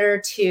it's better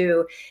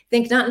to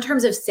think not in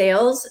terms of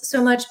sales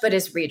so much, but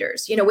as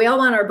readers. We all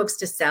want our books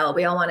to sell.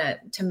 We all want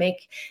to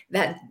make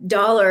that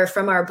dollar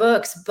from our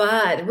books,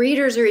 but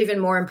readers are even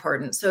more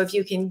important. So if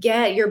you can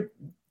get your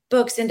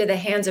books into the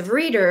hands of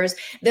readers,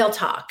 they'll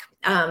talk.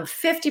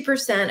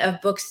 50%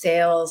 of book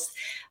sales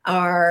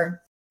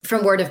are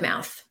from word of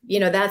mouth.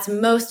 That's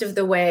most of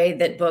the way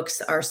that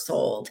books are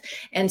sold.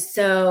 And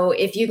so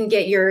if you can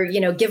get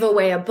give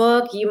away a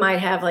book, you might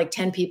have like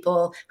 10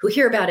 people who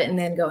hear about it and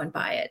then go and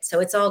buy it.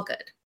 So it's all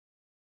good.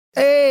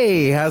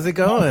 Hey, how's it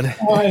going?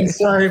 Oh, I'm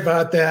sorry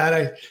about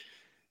that.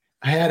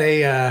 I had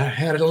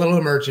a little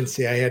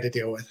emergency I had to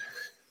deal with.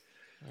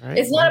 All right.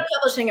 It's not a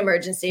publishing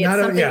emergency. It's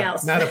something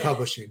else. Not a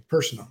publishing,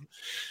 personal.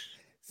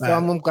 So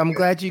I'm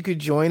glad you could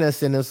join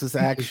us. And this is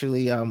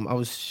actually I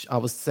was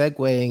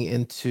segueing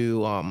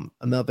into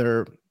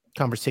another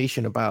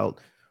conversation about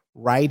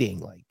writing.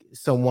 Like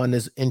someone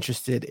is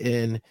interested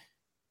in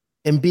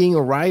being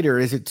a writer.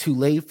 Is it too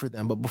late for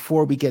them? But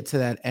before we get to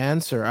that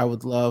answer, I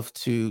would love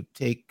to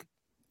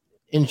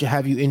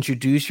have you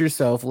introduce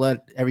yourself,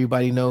 let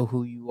everybody know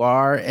who you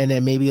are, and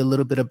then maybe a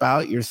little bit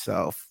about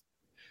yourself.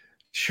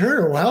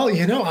 Sure. Well,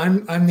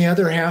 I'm the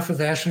other half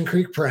of Ashland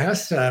Creek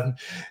Press, and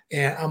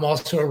I'm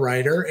also a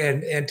writer.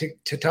 And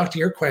to talk to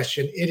your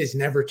question, it is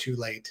never too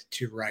late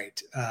to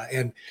write,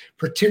 and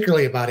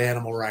particularly about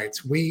animal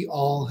rights. We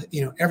all,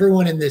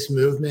 everyone in this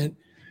movement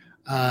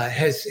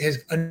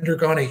has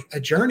undergone a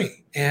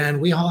journey,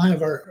 and we all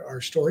have our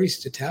stories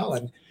to tell.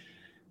 And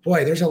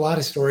boy, there's a lot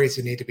of stories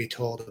that need to be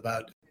told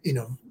about,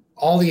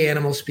 all the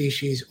animal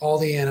species, all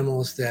the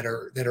animals that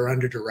are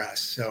under duress.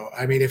 So,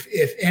 I mean,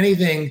 if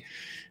anything,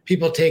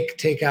 people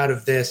take out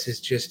of this is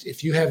just,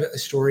 if you have a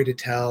story to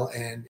tell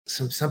and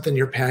something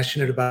you're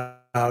passionate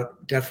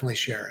about, definitely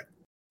share it.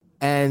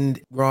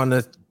 And we're on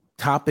the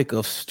topic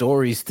of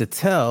stories to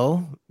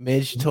tell,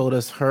 Midge told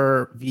us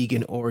her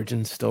vegan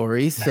origin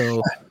story.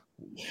 So,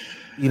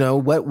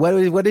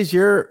 what is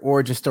your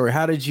origin story?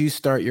 How did you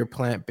start your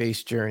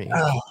plant-based journey?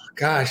 Oh,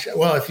 gosh.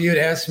 Well, if you had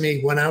asked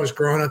me when I was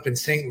growing up in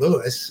St.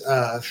 Louis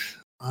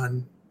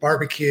on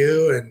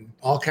barbecue and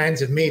all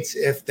kinds of meats,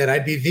 that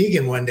I'd be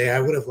vegan one day, I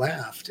would have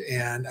laughed.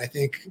 And I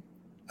think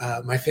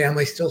my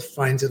family still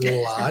finds it a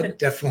little odd,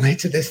 definitely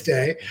to this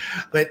day.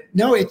 But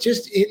no,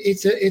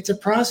 it's a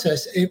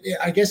process.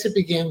 I guess it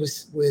began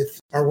with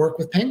our work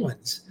with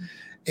penguins.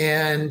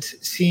 And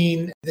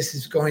seeing, this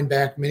is going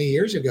back many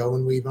years ago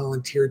when we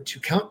volunteered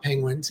to count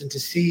penguins and to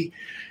see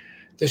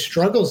the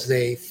struggles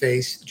they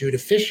face due to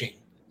fishing.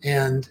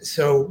 And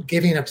so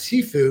giving up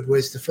seafood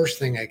was the first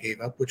thing I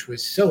gave up, which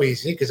was so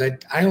easy because I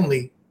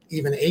only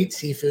even ate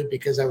seafood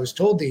because I was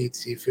told to eat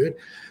seafood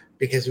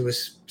because it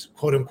was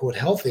quote unquote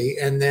healthy.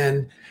 And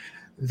then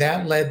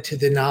that led to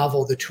the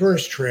novel, The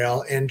Tourist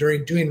Trail. And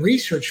during doing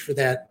research for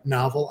that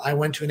novel, I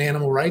went to an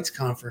animal rights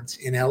conference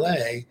in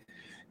LA.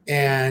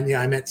 And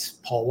I met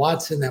Paul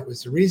Watson. That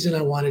was the reason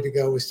I wanted to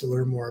go, was to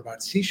learn more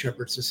about Sea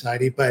Shepherd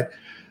Society. But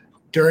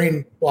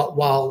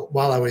while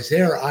I was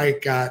there, I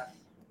got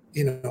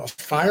a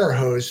fire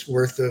hose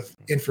worth of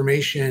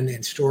information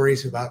and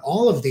stories about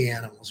all of the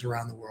animals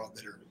around the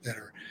world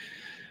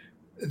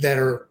that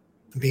are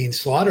being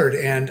slaughtered.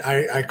 And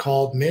I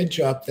called Midge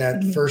up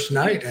that first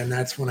night, and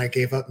that's when I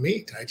gave up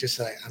meat. I just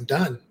said, I'm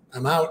done.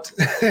 I'm out.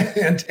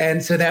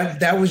 and so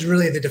that was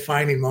really the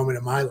defining moment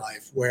of my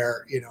life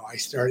where, I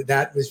started,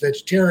 that was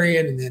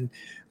vegetarian, and then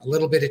a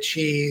little bit of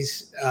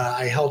cheese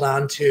I held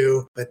on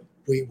to, but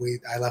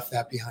I left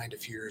that behind a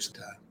few years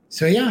ago.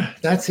 So yeah,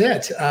 that's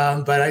it.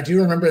 But I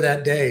do remember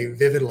that day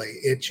vividly.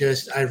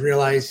 I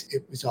realized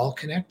it was all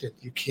connected.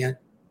 You can't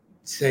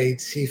say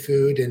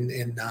seafood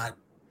and not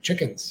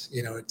chickens.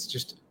 It's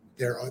just,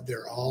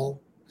 they're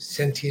all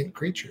sentient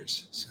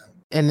creatures. So.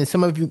 And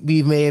some of you,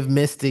 we may have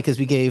missed it because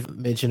we gave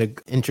Midge an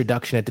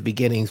introduction at the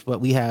beginnings,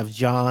 but we have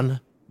John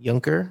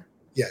Junker.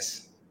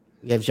 Yes.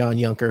 We have John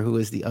Junker, who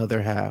is the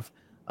other half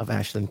of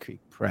Ashland Creek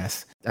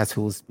Press. That's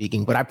who was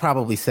speaking, but I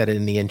probably said it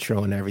in the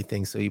intro and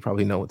everything, so you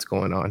probably know what's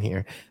going on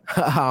here.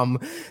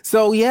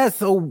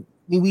 So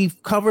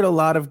we've covered a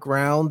lot of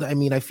ground. I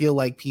mean, I feel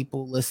like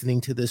people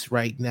listening to this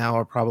right now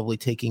are probably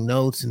taking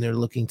notes and they're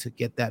looking to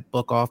get that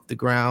book off the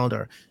ground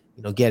or,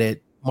 get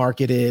it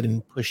marketed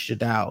and pushed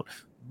it out.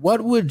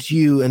 What would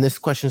you, and this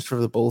question is for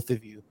the both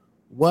of you,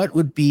 what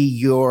would be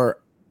your,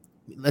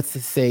 let's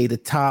just say, the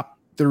top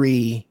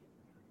 3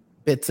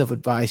 bits of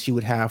advice you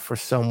would have for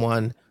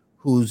someone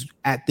who's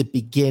at the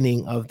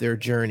beginning of their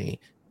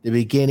journey, the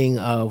beginning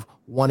of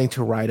wanting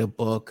to write a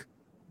book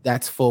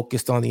that's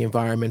focused on the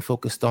environment,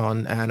 focused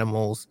on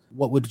animals?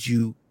 What would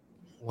you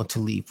want to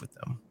leave with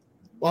them?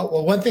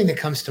 Well, one thing that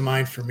comes to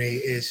mind for me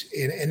is,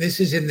 and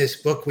this is in this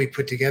book we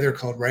put together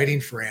called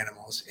Writing for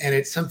Animals, and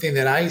it's something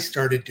that I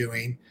started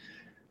doing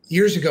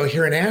years ago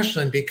here in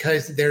Ashland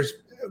because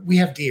we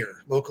have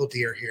local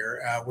deer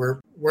here.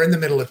 We're in the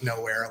middle of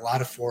nowhere, a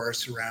lot of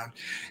forests around,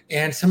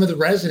 and some of the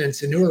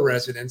residents, the newer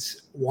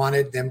residents,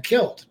 wanted them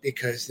killed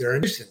because they're a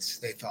nuisance,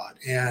 they thought.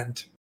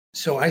 And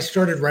so I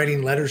started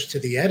writing letters to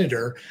the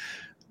editor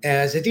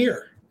as a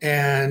deer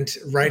and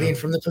writing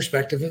from the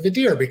perspective of a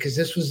deer because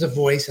this was the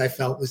voice I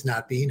felt was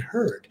not being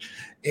heard.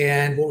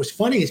 And what was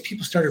funny is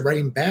people started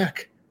writing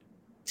back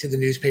to the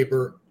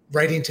newspaper,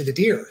 writing to the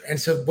deer. And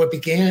so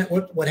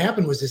what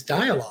happened was this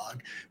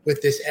dialogue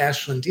with this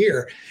Ashland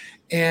deer.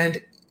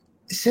 And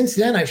since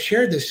then, I've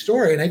shared this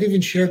story, and I've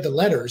even shared the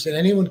letters, and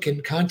anyone can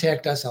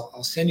contact us.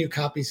 I'll send you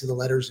copies of the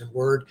letters in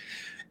Word.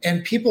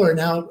 And people are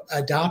now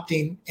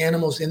adopting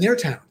animals in their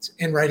towns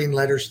and writing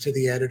letters to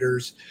the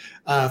editors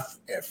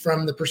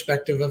from the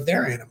perspective of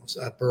their animals,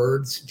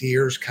 birds,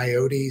 deers,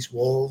 coyotes,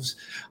 wolves.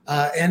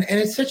 And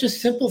it's such a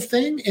simple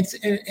thing.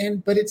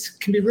 But it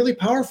can be really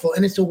powerful.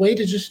 And it's a way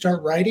to just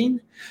start writing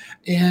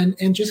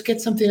and just get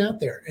something out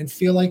there and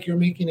feel like you're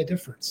making a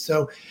difference.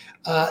 So,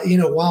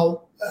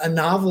 while a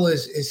novel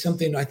is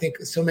something I think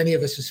so many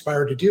of us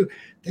aspire to do,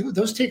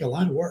 those take a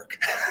lot of work.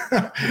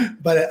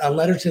 But a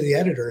letter to the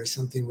editor is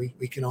something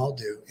we can all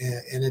do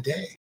in a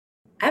day.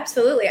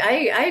 Absolutely.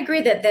 I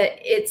agree that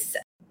it's,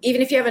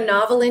 even if you have a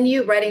novel in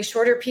you, writing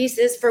shorter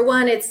pieces, for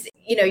one, it's,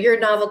 your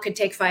novel could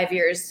take 5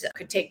 years,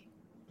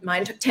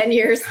 mine took 10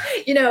 years,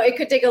 it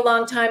could take a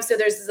long time. So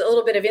there's a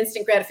little bit of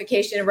instant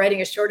gratification in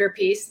writing a shorter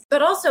piece,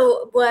 but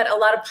also what a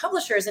lot of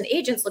publishers and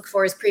agents look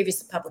for is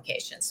previous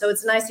publication. So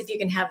it's nice if you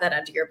can have that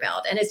under your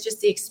belt, and it's just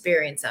the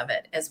experience of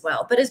it as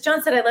well. But as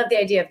John said, I love the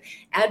idea of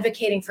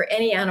advocating for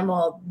any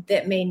animal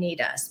that may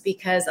need us,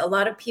 because a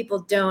lot of people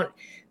don't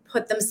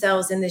put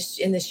themselves in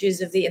the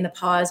shoes of in the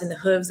paws and the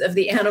hooves of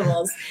the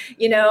animals,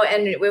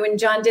 and when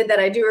John did that,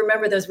 I do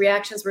remember those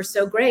reactions were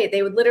so great.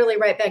 They would literally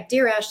write back,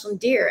 "Dear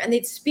Ashland Deer," and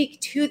they'd speak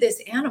to this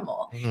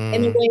animal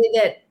in a way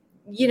that,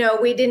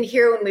 we didn't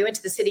hear when we went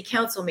to the city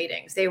council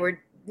meetings. They were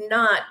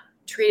not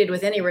treated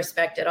with any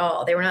respect at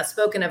all. They were not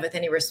spoken of with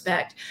any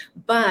respect,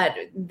 but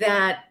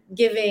that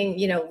giving,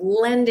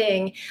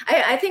 lending,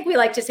 I think we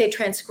like to say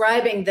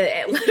transcribing the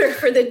letter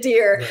for the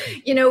deer,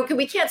 right.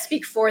 We can't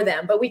speak for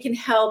them, but we can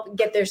help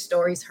get their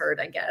stories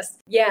heard, I guess.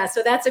 Yeah.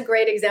 So that's a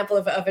great example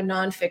of a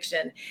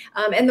nonfiction.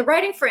 And the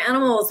Writing for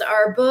Animals,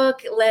 our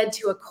book led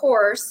to a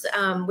course,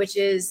 which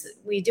is,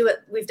 we've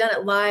done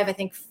it live, I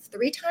think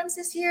 3 times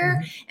this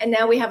year. Mm-hmm. And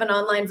now we have an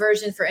online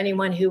version for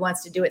anyone who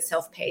wants to do it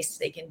self-paced.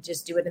 They can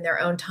just do it in their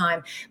own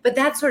time. But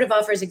that sort of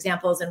offers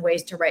examples and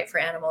ways to write for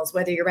animals,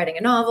 whether you're writing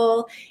a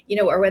novel,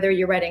 or whether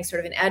you're writing sort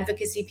of an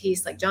advocacy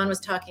piece like John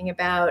was talking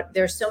about.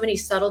 There's so many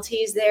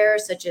subtleties there,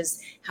 such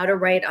as how to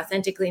write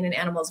authentically in an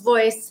animal's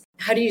voice,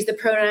 how to use the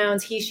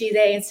pronouns he, she,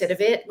 they instead of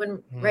it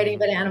when writing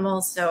about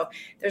animals. So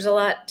there's a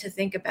lot to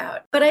think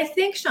about. But I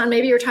think, Sean,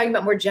 maybe you're talking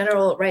about more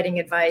general writing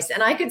advice.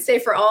 And I could say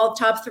for all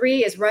top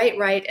 3 is write,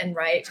 and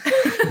write,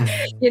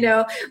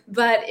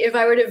 But if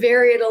I were to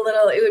vary it a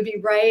little, it would be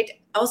write.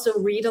 Also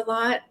read a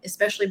lot,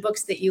 especially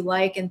books that you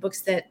like and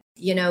books that,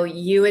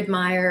 you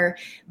admire,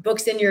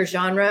 books in your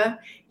genre,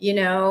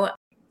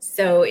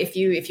 So if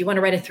you want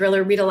to write a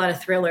thriller, read a lot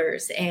of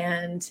thrillers.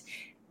 And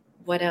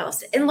what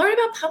else? And learn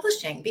about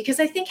publishing, because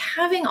I think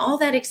having all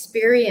that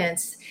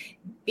experience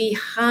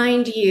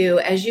behind you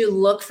as you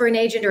look for an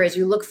agent or as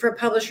you look for a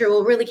publisher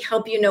will really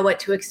help you know what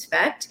to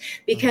expect.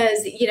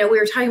 Because, we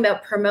were talking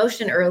about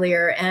promotion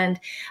earlier, and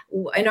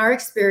in our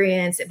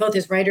experience, both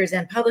as writers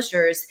and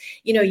publishers,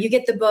 you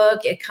get the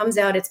book, it comes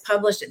out, it's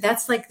published.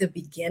 That's like the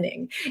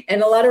beginning.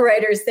 And a lot of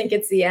writers think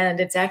it's the end.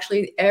 It's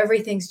actually,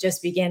 everything's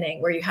just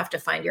beginning, where you have to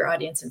find your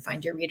audience and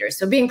find your readers.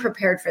 So being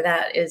prepared for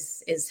that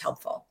is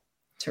helpful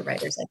to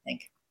writers, I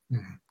think.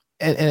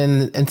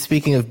 And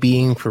speaking of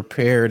being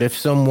prepared,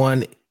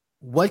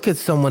 what could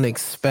someone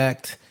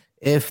expect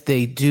if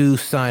they do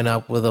sign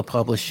up with a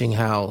publishing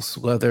house,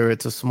 whether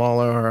it's a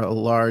smaller or a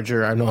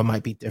larger? I know it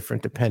might be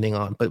different depending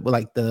on, but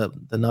like the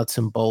nuts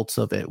and bolts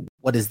of it,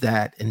 what does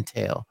that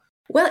entail?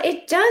 Well,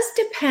 it does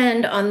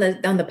depend on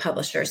the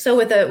publisher. So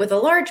with a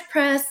large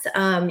press,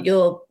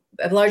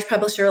 a large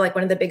publisher like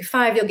one of the big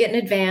 5, you'll get an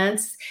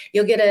advance.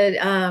 You'll get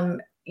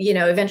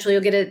eventually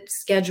you'll get a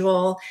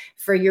schedule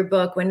for your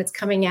book when it's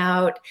coming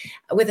out.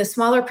 With a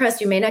smaller press,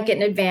 you may not get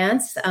an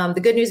advance. The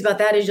good news about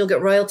that is you'll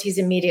get royalties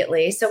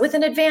immediately. So with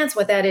an advance,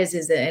 what that is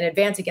an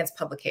advance against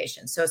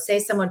publication. So say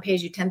someone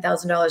pays you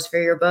 $10,000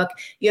 for your book,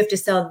 you have to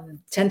sell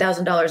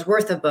 $10,000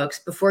 worth of books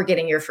before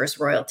getting your first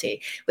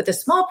royalty. With a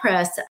small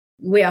press,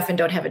 we often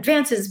don't have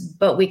advances,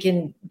 but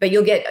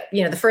you'll get,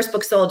 the first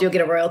book sold, you'll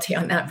get a royalty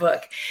on that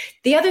book.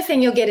 The other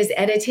thing you'll get is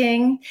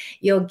editing.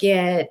 You'll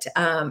get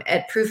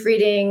at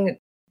proofreading,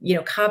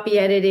 copy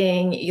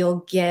editing.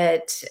 You'll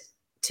get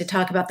to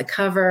talk about the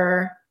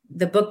cover.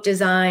 The book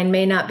design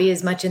may not be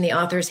as much in the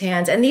author's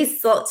hands. And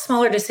these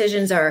smaller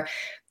decisions are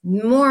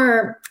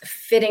more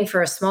fitting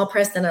for a small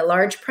press than a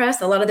large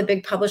press. A lot of the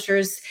big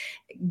publishers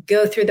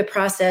go through the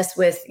process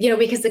with,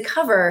 because the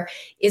cover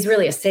is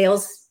really a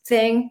sales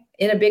thing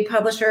in a big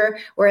publisher,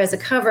 whereas a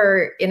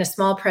cover in a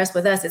small press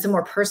with us, it's a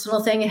more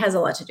personal thing. It has a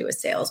lot to do with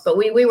sales, but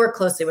we work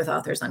closely with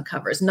authors on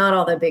covers. Not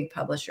all the big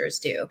publishers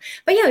do.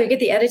 But yeah, you get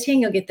the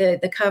editing, you'll get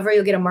the cover,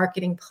 you'll get a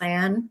marketing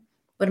plan.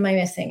 What am I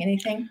missing?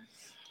 Anything?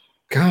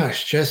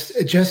 Gosh,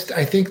 just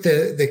I think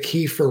the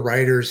key for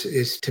writers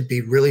is to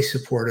be really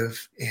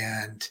supportive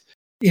and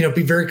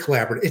be very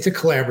collaborative. It's a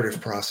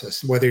collaborative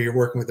process, whether you're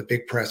working with a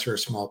big press or a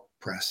small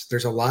press.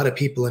 There's a lot of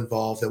people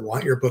involved that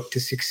want your book to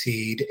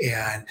succeed.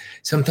 And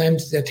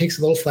sometimes that takes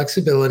a little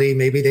flexibility.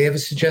 Maybe they have a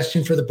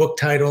suggestion for the book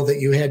title that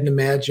you hadn't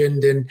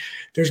imagined, and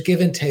there's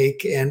give and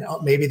take. And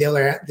maybe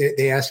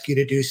they ask you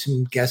to do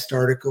some guest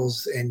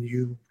articles, and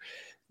you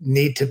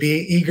need to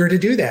be eager to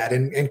do that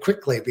and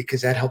quickly,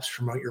 because that helps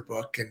promote your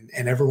book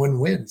and everyone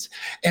wins.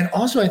 And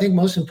also, I think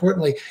most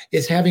importantly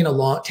is taking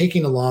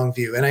a long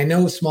view. And I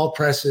know small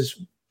presses,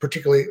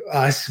 particularly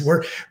us,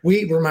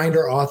 we remind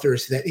our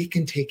authors that it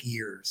can take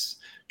years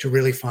to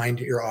really find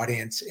your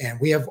audience. And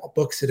we have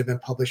books that have been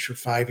published for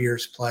 5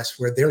 years plus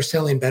where they're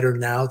selling better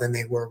now than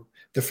they were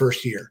the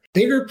first year.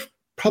 Bigger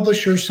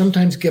publishers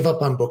sometimes give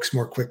up on books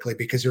more quickly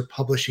because they're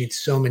publishing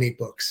so many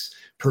books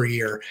per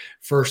year.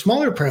 For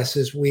smaller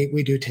presses,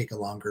 we do take a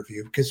longer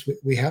view because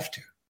we have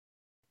to.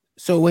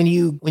 So when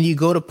you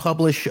go to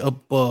publish a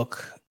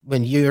book,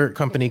 when your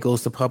company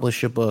goes to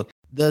publish a book,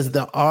 does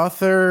the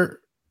author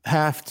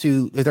are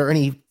there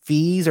any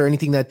fees or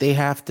anything that they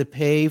have to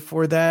pay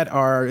for that?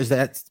 Or is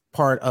that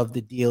part of the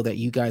deal that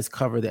you guys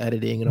cover the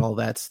editing and all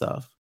that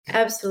stuff?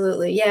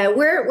 Absolutely. Yeah,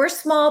 we're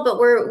small, but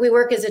we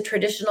work as a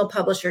traditional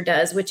publisher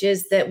does, which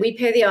is that we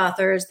pay the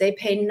authors, they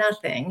pay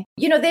nothing.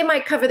 They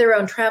might cover their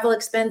own travel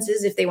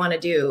expenses if they want to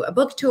do a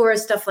book tour,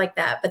 stuff like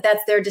that, but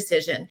that's their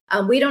decision.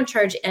 We don't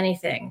charge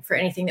anything for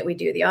anything that we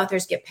do. The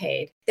authors get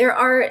paid. There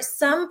are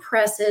some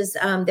presses,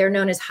 they're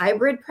known as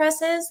hybrid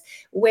presses,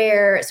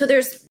 so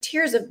there's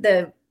tiers of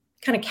the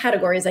kind of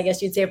categories, I guess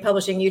you'd say, of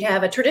publishing. You'd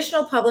have a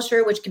traditional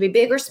publisher, which can be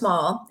big or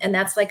small, and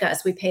that's like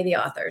us. We pay the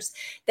authors.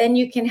 Then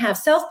you can have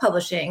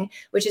self-publishing,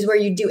 which is where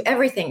you do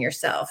everything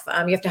yourself.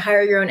 You have to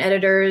hire your own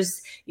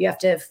editors. You have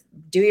to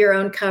do your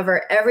own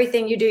cover,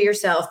 everything you do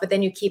yourself, but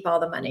then you keep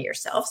all the money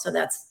yourself. So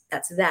that's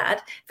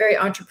that. Very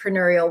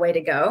entrepreneurial way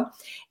to go.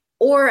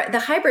 Or the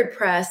hybrid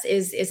press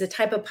is a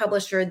type of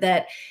publisher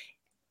that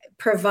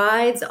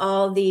provides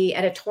all the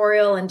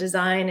editorial and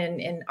design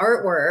and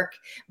artwork,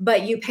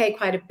 but you pay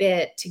quite a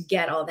bit to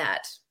get all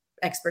that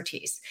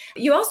expertise.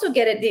 You also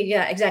get it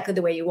exactly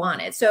the way you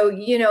want it. So,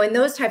 in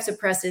those types of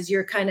presses,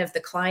 you're kind of the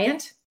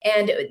client.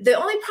 And the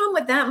only problem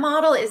with that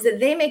model is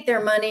that they make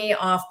their money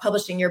off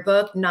publishing your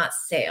book, not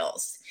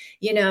sales.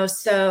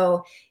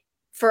 So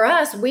for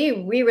us, we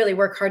really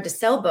work hard to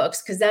sell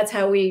books because that's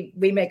how we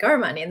make our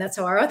money, and that's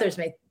how our authors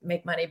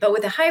make money. But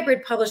with a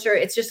hybrid publisher,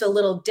 it's just a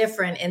little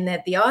different in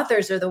that the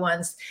authors are the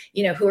ones,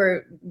 who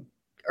are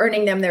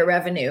earning them their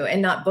revenue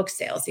and not book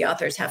sales. The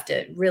authors have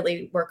to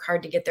really work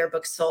hard to get their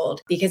books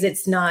sold because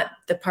it's not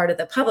the part of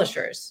the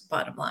publisher's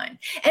bottom line.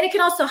 And it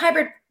can also,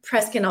 hybrid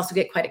press can also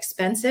get quite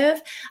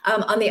expensive.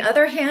 On the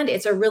other hand,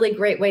 it's a really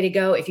great way to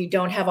go if you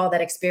don't have all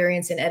that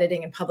experience in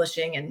editing and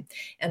publishing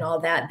and all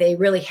that. They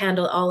really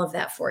handle all of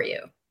that for you.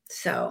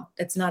 So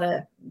it's not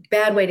a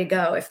bad way to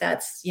go if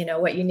that's,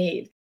 what you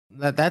need.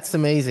 That's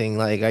amazing.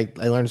 Like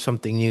I learned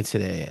something new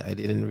today. I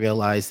didn't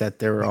realize that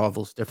there were all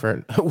those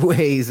different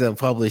ways of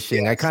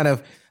publishing. Yes.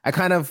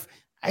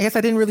 I guess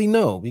I didn't really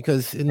know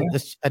because I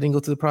didn't go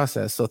through the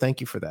process. So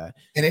thank you for that.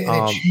 And it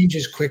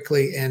changes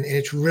quickly. And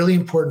it's really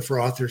important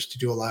for authors to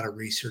do a lot of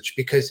research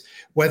because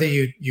whether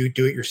you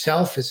do it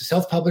yourself as a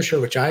self-publisher,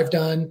 which I've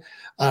done,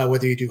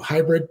 whether you do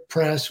hybrid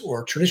press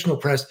or traditional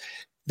press,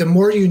 the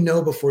more you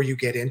know before you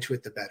get into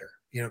it, the better.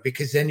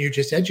 Because then you're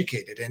just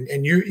educated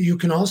and you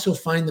can also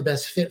find the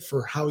best fit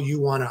for how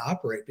you want to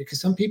operate because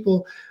some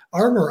people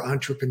are more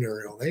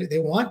entrepreneurial. They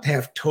want to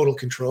have total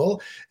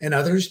control and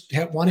others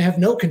want to have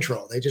no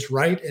control. They just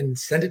write and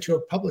send it to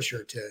a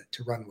publisher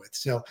to run with.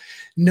 So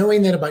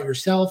knowing that about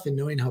yourself and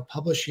knowing how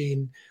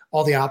publishing,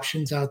 all the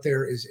options out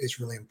there is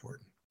really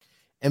important.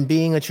 And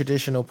being a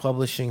traditional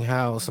publishing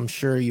house, I'm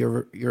sure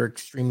you're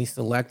extremely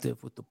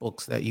selective with the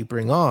books that you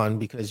bring on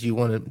because you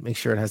want to make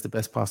sure it has the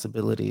best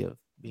possibility of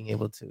being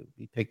able to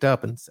be picked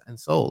up and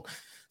sold.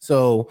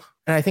 So,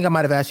 and I think I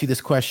might have asked you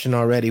this question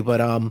already, but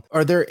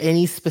are there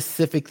any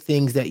specific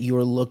things that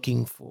you're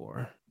looking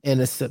for in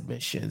a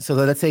submission? So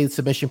let's say the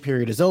submission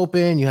period is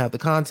open, you have the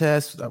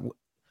contest.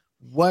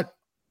 What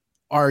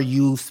are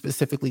you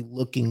specifically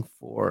looking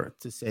for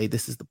to say,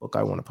 this is the book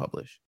I want to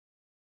publish?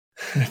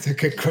 That's a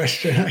good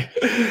question.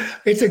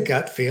 It's a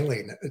gut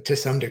feeling to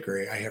some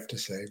degree, I have to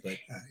say. But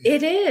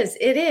It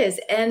is.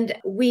 And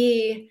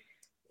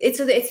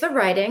it's the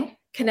writing.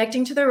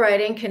 Connecting to the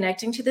writing,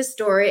 connecting to the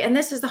story. And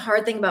this is the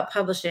hard thing about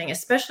publishing,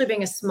 especially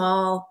being a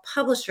small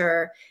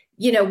publisher,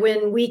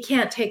 when we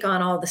can't take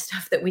on all the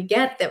stuff that we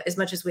get that as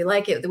much as we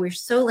like it, that we're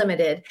so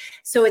limited.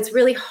 So it's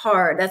really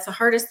hard. That's the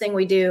hardest thing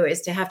we do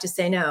is to have to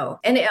say no.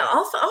 And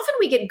often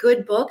we get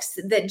good books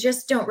that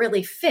just don't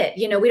really fit.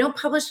 We don't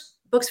publish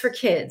books for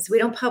kids. We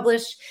don't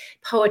publish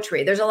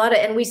poetry. There's a lot of,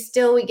 and we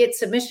get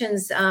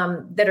submissions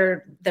that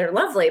are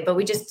lovely, but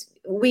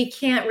we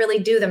can't really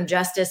do them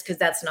justice because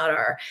that's not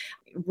our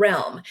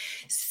realm.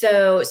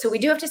 So we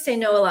do have to say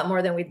no a lot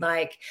more than we'd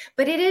like,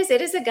 but it is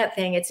a gut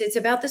thing. It's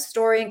about the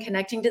story and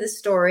connecting to the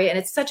story. And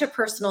it's such a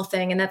personal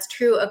thing. And that's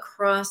true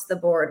across the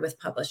board with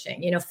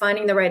publishing.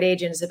 Finding the right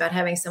agent is about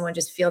having someone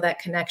just feel that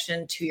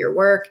connection to your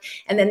work.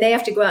 And then they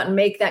have to go out and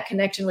make that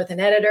connection with an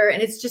editor.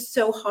 And it's just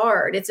so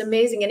hard. It's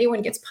amazing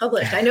anyone gets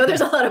published. I know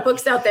there's a lot of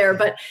books out there,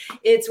 but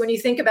it's when you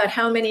think about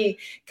how many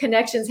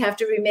connections have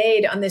to be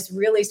made on this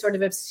really sort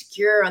of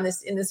obscure,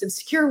 in this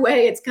obscure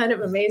way, it's kind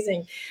of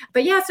amazing.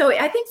 But yeah, so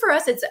I think for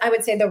us, I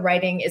would say the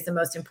writing is the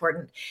most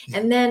important.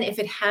 And then if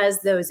it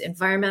has those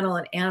environmental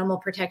and animal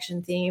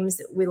protection themes,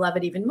 we love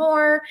it even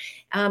more.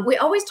 We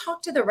always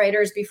talk to the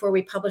writers before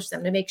we publish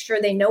them to make sure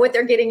they know what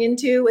they're getting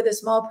into with a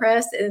small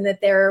press and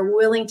that they're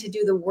willing to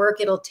do the work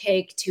it'll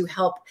take to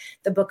help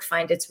the book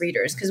find its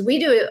readers. Because we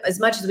do as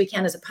much as we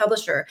can as a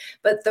publisher,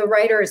 but the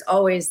writer is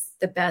always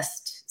the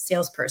best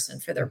salesperson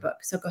for their book.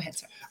 So go ahead,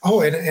 sir. Oh,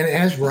 and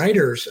as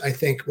writers, I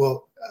think,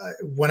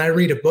 when I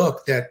read a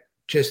book that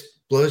just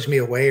blows me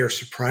away or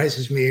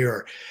surprises me,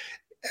 or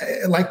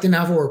like the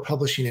novel we're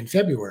publishing in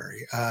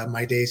February,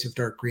 My Days of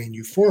Dark Green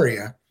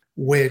Euphoria,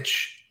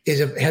 which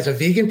has a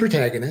vegan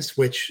protagonist,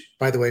 which,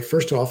 by the way,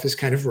 first off, is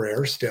kind of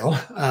rare still,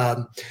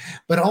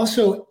 but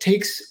also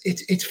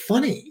it's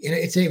funny.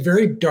 It's a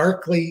very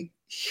darkly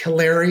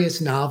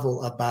hilarious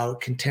novel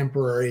about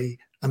contemporary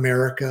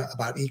America,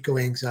 about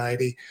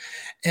eco-anxiety.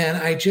 And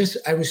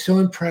I was so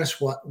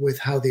impressed with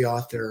how the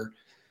author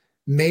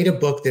made a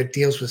book that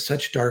deals with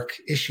such dark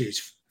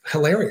issues.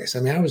 Hilarious.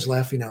 I mean, I was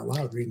laughing out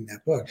loud reading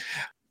that book.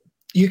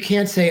 You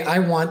can't say, I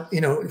want,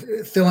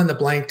 fill in the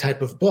blank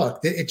type of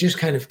book. It just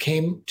kind of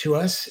came to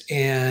us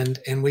and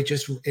it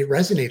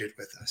resonated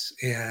with us.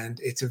 And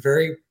it's a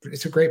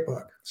great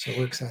book. So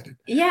we're excited.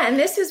 Yeah, and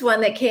this is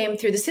one that came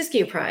through the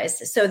Siskiyou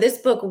Prize. So this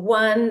book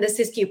won the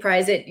Siskiyou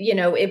Prize.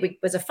 It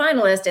was a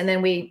finalist, and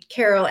then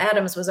Carol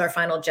Adams was our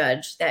final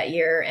judge that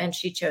year, and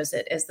she chose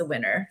it as the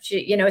winner.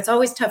 It's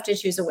always tough to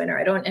choose a winner.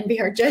 I don't envy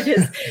our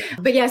judges,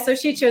 but yeah, so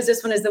she chose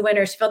this one as the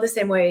winner. She felt the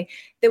same way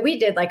that we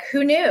did. Like,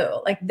 who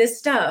knew? Like, this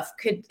stuff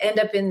could end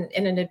up in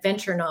an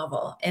adventure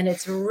novel, and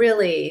it's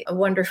really a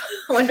wonderful,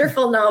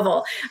 wonderful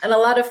novel, and a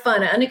lot of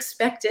fun,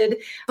 unexpected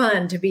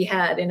fun to be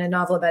had in a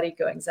novel about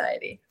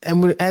eco-anxiety.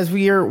 And as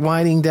we are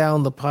winding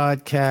down the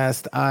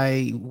podcast,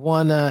 I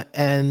want to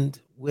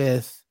end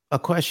with a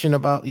question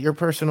about your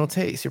personal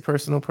taste, your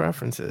personal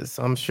preferences.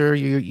 So I'm sure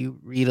you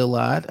read a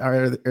lot.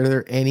 Are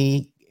there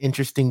any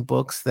interesting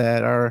books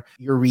that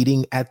you're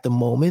reading at the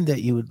moment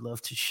that you would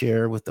love to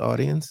share with the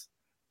audience?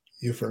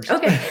 You first.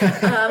 Okay.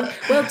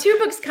 Well, two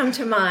books come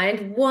to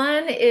mind.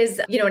 One is,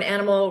 an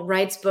animal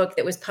rights book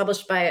that was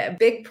published by a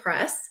big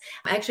press.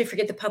 I actually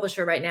forget the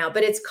publisher right now,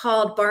 but it's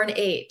called Barn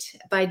 8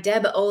 by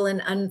Deb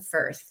Olin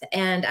Unferth.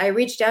 And I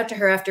reached out to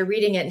her after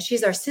reading it, and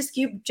she's our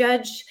Siskiyou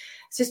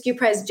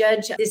Prize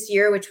judge this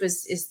year, which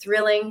is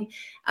thrilling.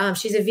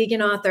 She's a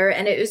vegan author,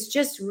 and it was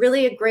just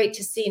really great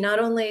to see not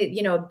only,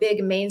 a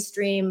big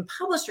mainstream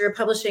publisher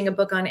publishing a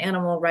book on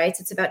animal rights.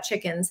 It's about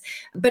chickens,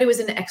 but it was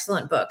an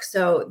excellent book.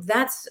 So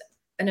that's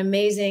an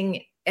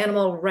amazing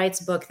animal rights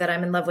book that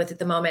I'm in love with at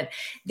the moment.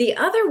 The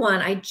other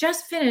one I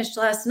just finished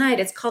last night.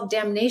 It's called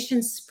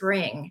Damnation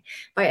Spring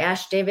by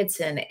Ash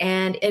Davidson,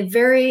 and a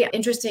very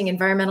interesting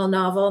environmental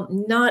novel,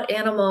 not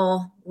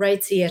animal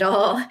rightsy at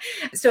all.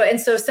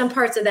 So some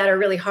parts of that are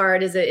really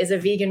hard as a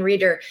vegan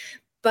reader.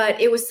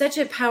 But it was such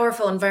a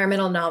powerful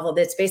environmental novel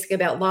that's basically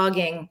about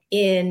logging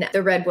in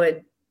the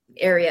Redwood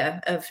area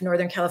of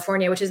Northern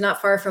California, which is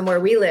not far from where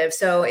we live.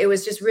 So it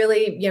was just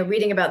really,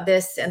 reading about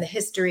this and the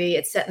history.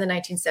 It's set in the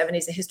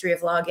 1970s, the history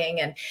of logging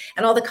and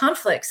all the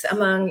conflicts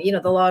among,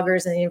 the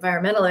loggers and the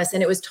environmentalists.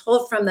 And it was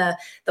told from the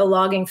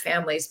logging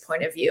family's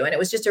point of view. And it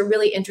was just a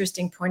really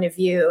interesting point of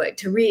view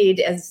to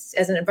read as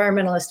an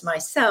environmentalist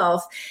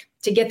myself.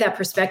 To get that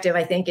perspective,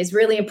 I think, is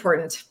really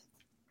important.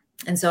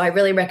 And so I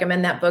really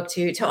recommend that book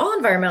to all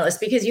environmentalists,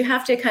 because you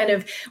have to kind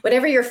of,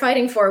 whatever you're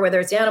fighting for, whether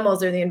it's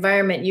animals or the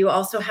environment, you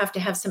also have to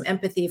have some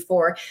empathy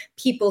for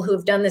people who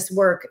have done this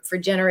work for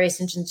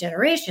generations and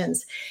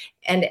generations,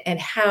 and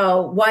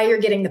why you're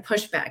getting the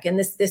pushback. And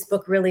this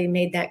book really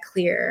made that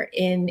clear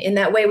in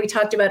that way we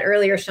talked about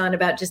earlier, Sean,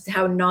 about just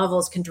how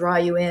novels can draw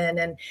you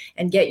in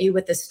and get you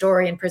with the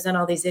story and present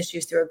all these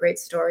issues through a great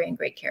story and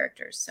great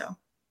characters. So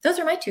those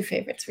are my two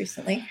favorites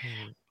recently.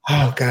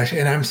 Oh gosh,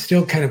 and I'm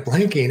still kind of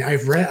blanking. I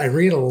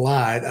read a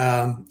lot.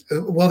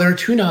 Well, there are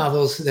two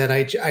novels that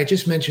I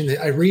just mentioned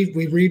that we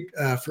read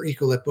for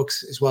Ecolit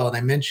Books as well, and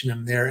I mentioned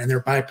them there. And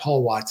they're by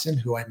Paul Watson,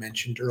 who I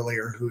mentioned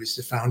earlier, who is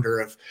the founder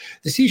of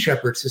the Sea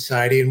Shepherd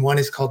Society. And one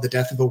is called The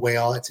Death of a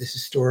Whale. It's a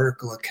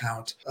historical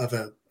account of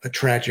a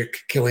tragic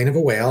killing of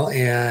a whale,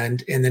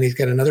 and then he's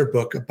got another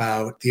book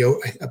about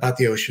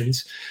the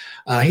oceans.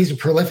 He's a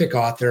prolific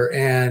author,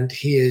 and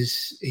he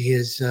is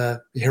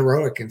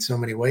heroic in so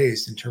many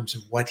ways in terms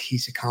of what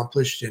he's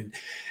accomplished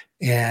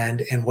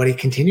and what he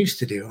continues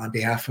to do on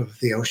behalf of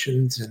the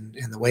oceans and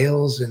the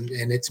whales and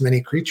its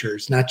many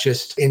creatures, not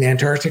just in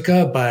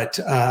Antarctica, but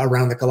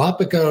around the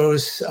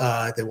Galapagos,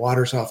 the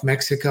waters off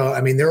Mexico.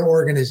 I mean, their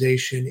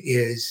organization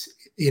is,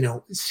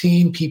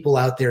 seeing people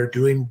out there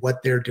doing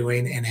what they're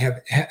doing and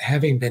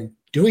having been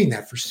doing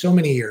that for so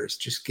many years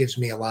just gives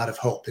me a lot of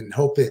hope, and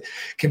hope it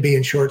can be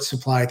in short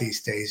supply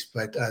these days.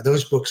 But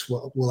those books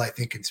will, I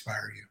think,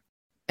 inspire you.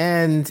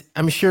 And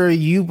I'm sure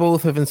you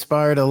both have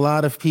inspired a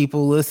lot of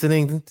people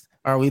listening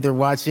or either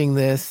watching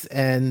this.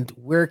 And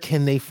where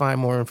can they find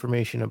more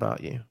information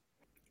about you?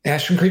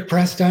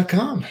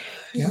 AshenCreekPress.com.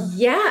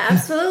 Yeah,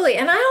 absolutely.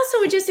 And I also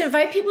would just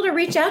invite people to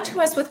reach out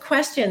to us with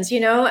questions.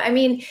 I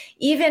mean,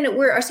 even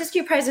our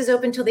Siskiyou Prize is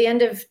open till the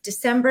end of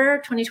December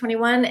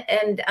 2021.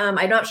 And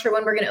I'm not sure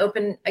when we're going to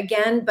open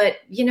again, but,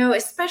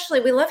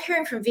 especially we love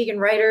hearing from vegan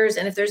writers.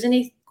 And if there's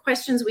any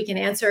questions we can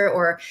answer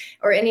or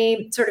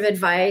any sort of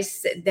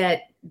advice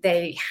that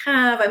they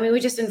have, I mean, we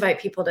just invite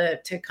people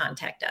to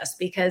contact us,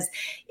 because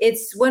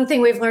it's one thing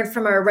we've learned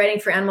from our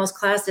Writing for Animals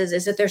classes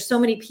is that there's so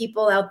many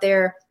people out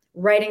there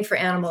writing for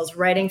animals,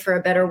 writing for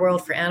a better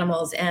world for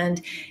animals.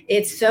 And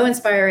it's so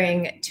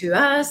inspiring to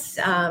us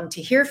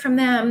to hear from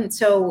them.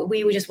 So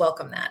we would just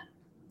welcome that.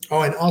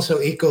 Oh, and also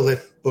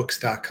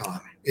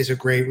ecolitbooks.com is a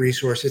great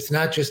resource. It's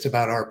not just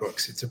about our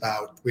books.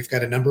 We've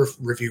got a number of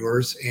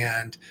reviewers,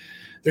 and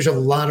there's a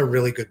lot of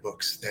really good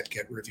books that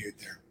get reviewed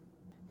there.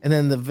 And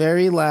then the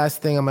very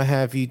last thing I'm going to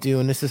have you do,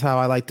 and this is how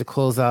I like to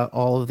close out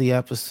all of the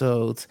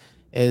episodes,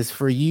 is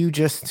for you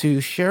just to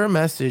share a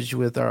message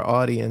with our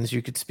audience.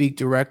 You could speak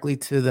directly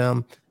to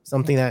them,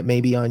 something that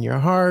may be on your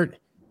heart,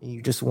 and you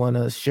just want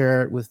to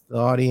share it with the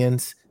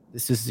audience.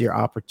 This is your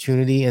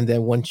opportunity. And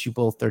then once you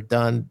both are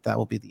done, that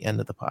will be the end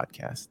of the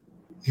podcast.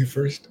 You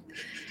first.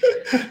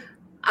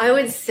 I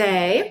would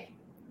say,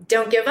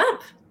 don't give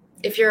up.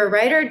 If you're a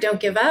writer, don't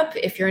give up.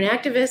 If you're an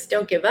activist,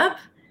 don't give up.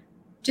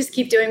 Just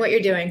keep doing what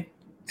you're doing.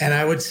 And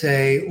I would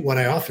say, what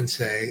I often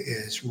say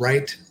is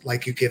write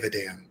like you give a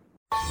damn.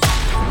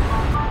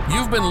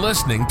 You've been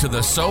listening to the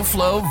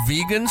SoFlo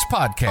Vegans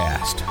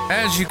Podcast.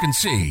 As you can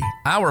see,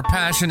 our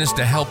passion is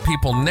to help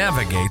people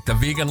navigate the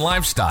vegan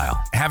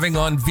lifestyle, having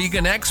on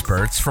vegan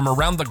experts from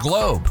around the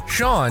globe.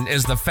 Sean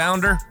is the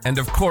founder and,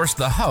 of course,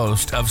 the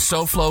host of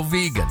SoFlo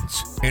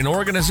Vegans, an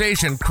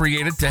organization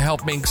created to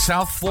help make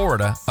South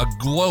Florida a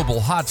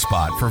global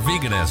hotspot for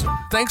veganism.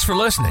 Thanks for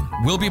listening.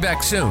 We'll be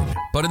back soon.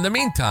 But in the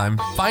meantime,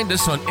 find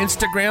us on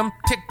Instagram,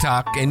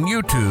 TikTok, and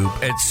YouTube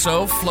at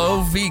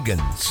SoFlo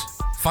Vegans.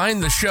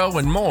 Find the show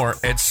and more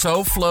at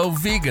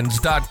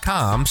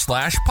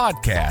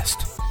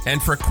soflovegans.com/podcast.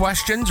 And for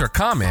questions or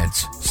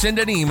comments, send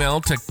an email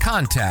to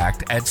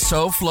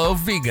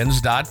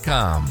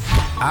contact@soflovegans.com.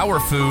 Our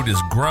food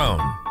is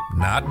grown,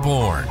 not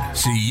born.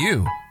 See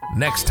you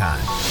next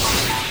time.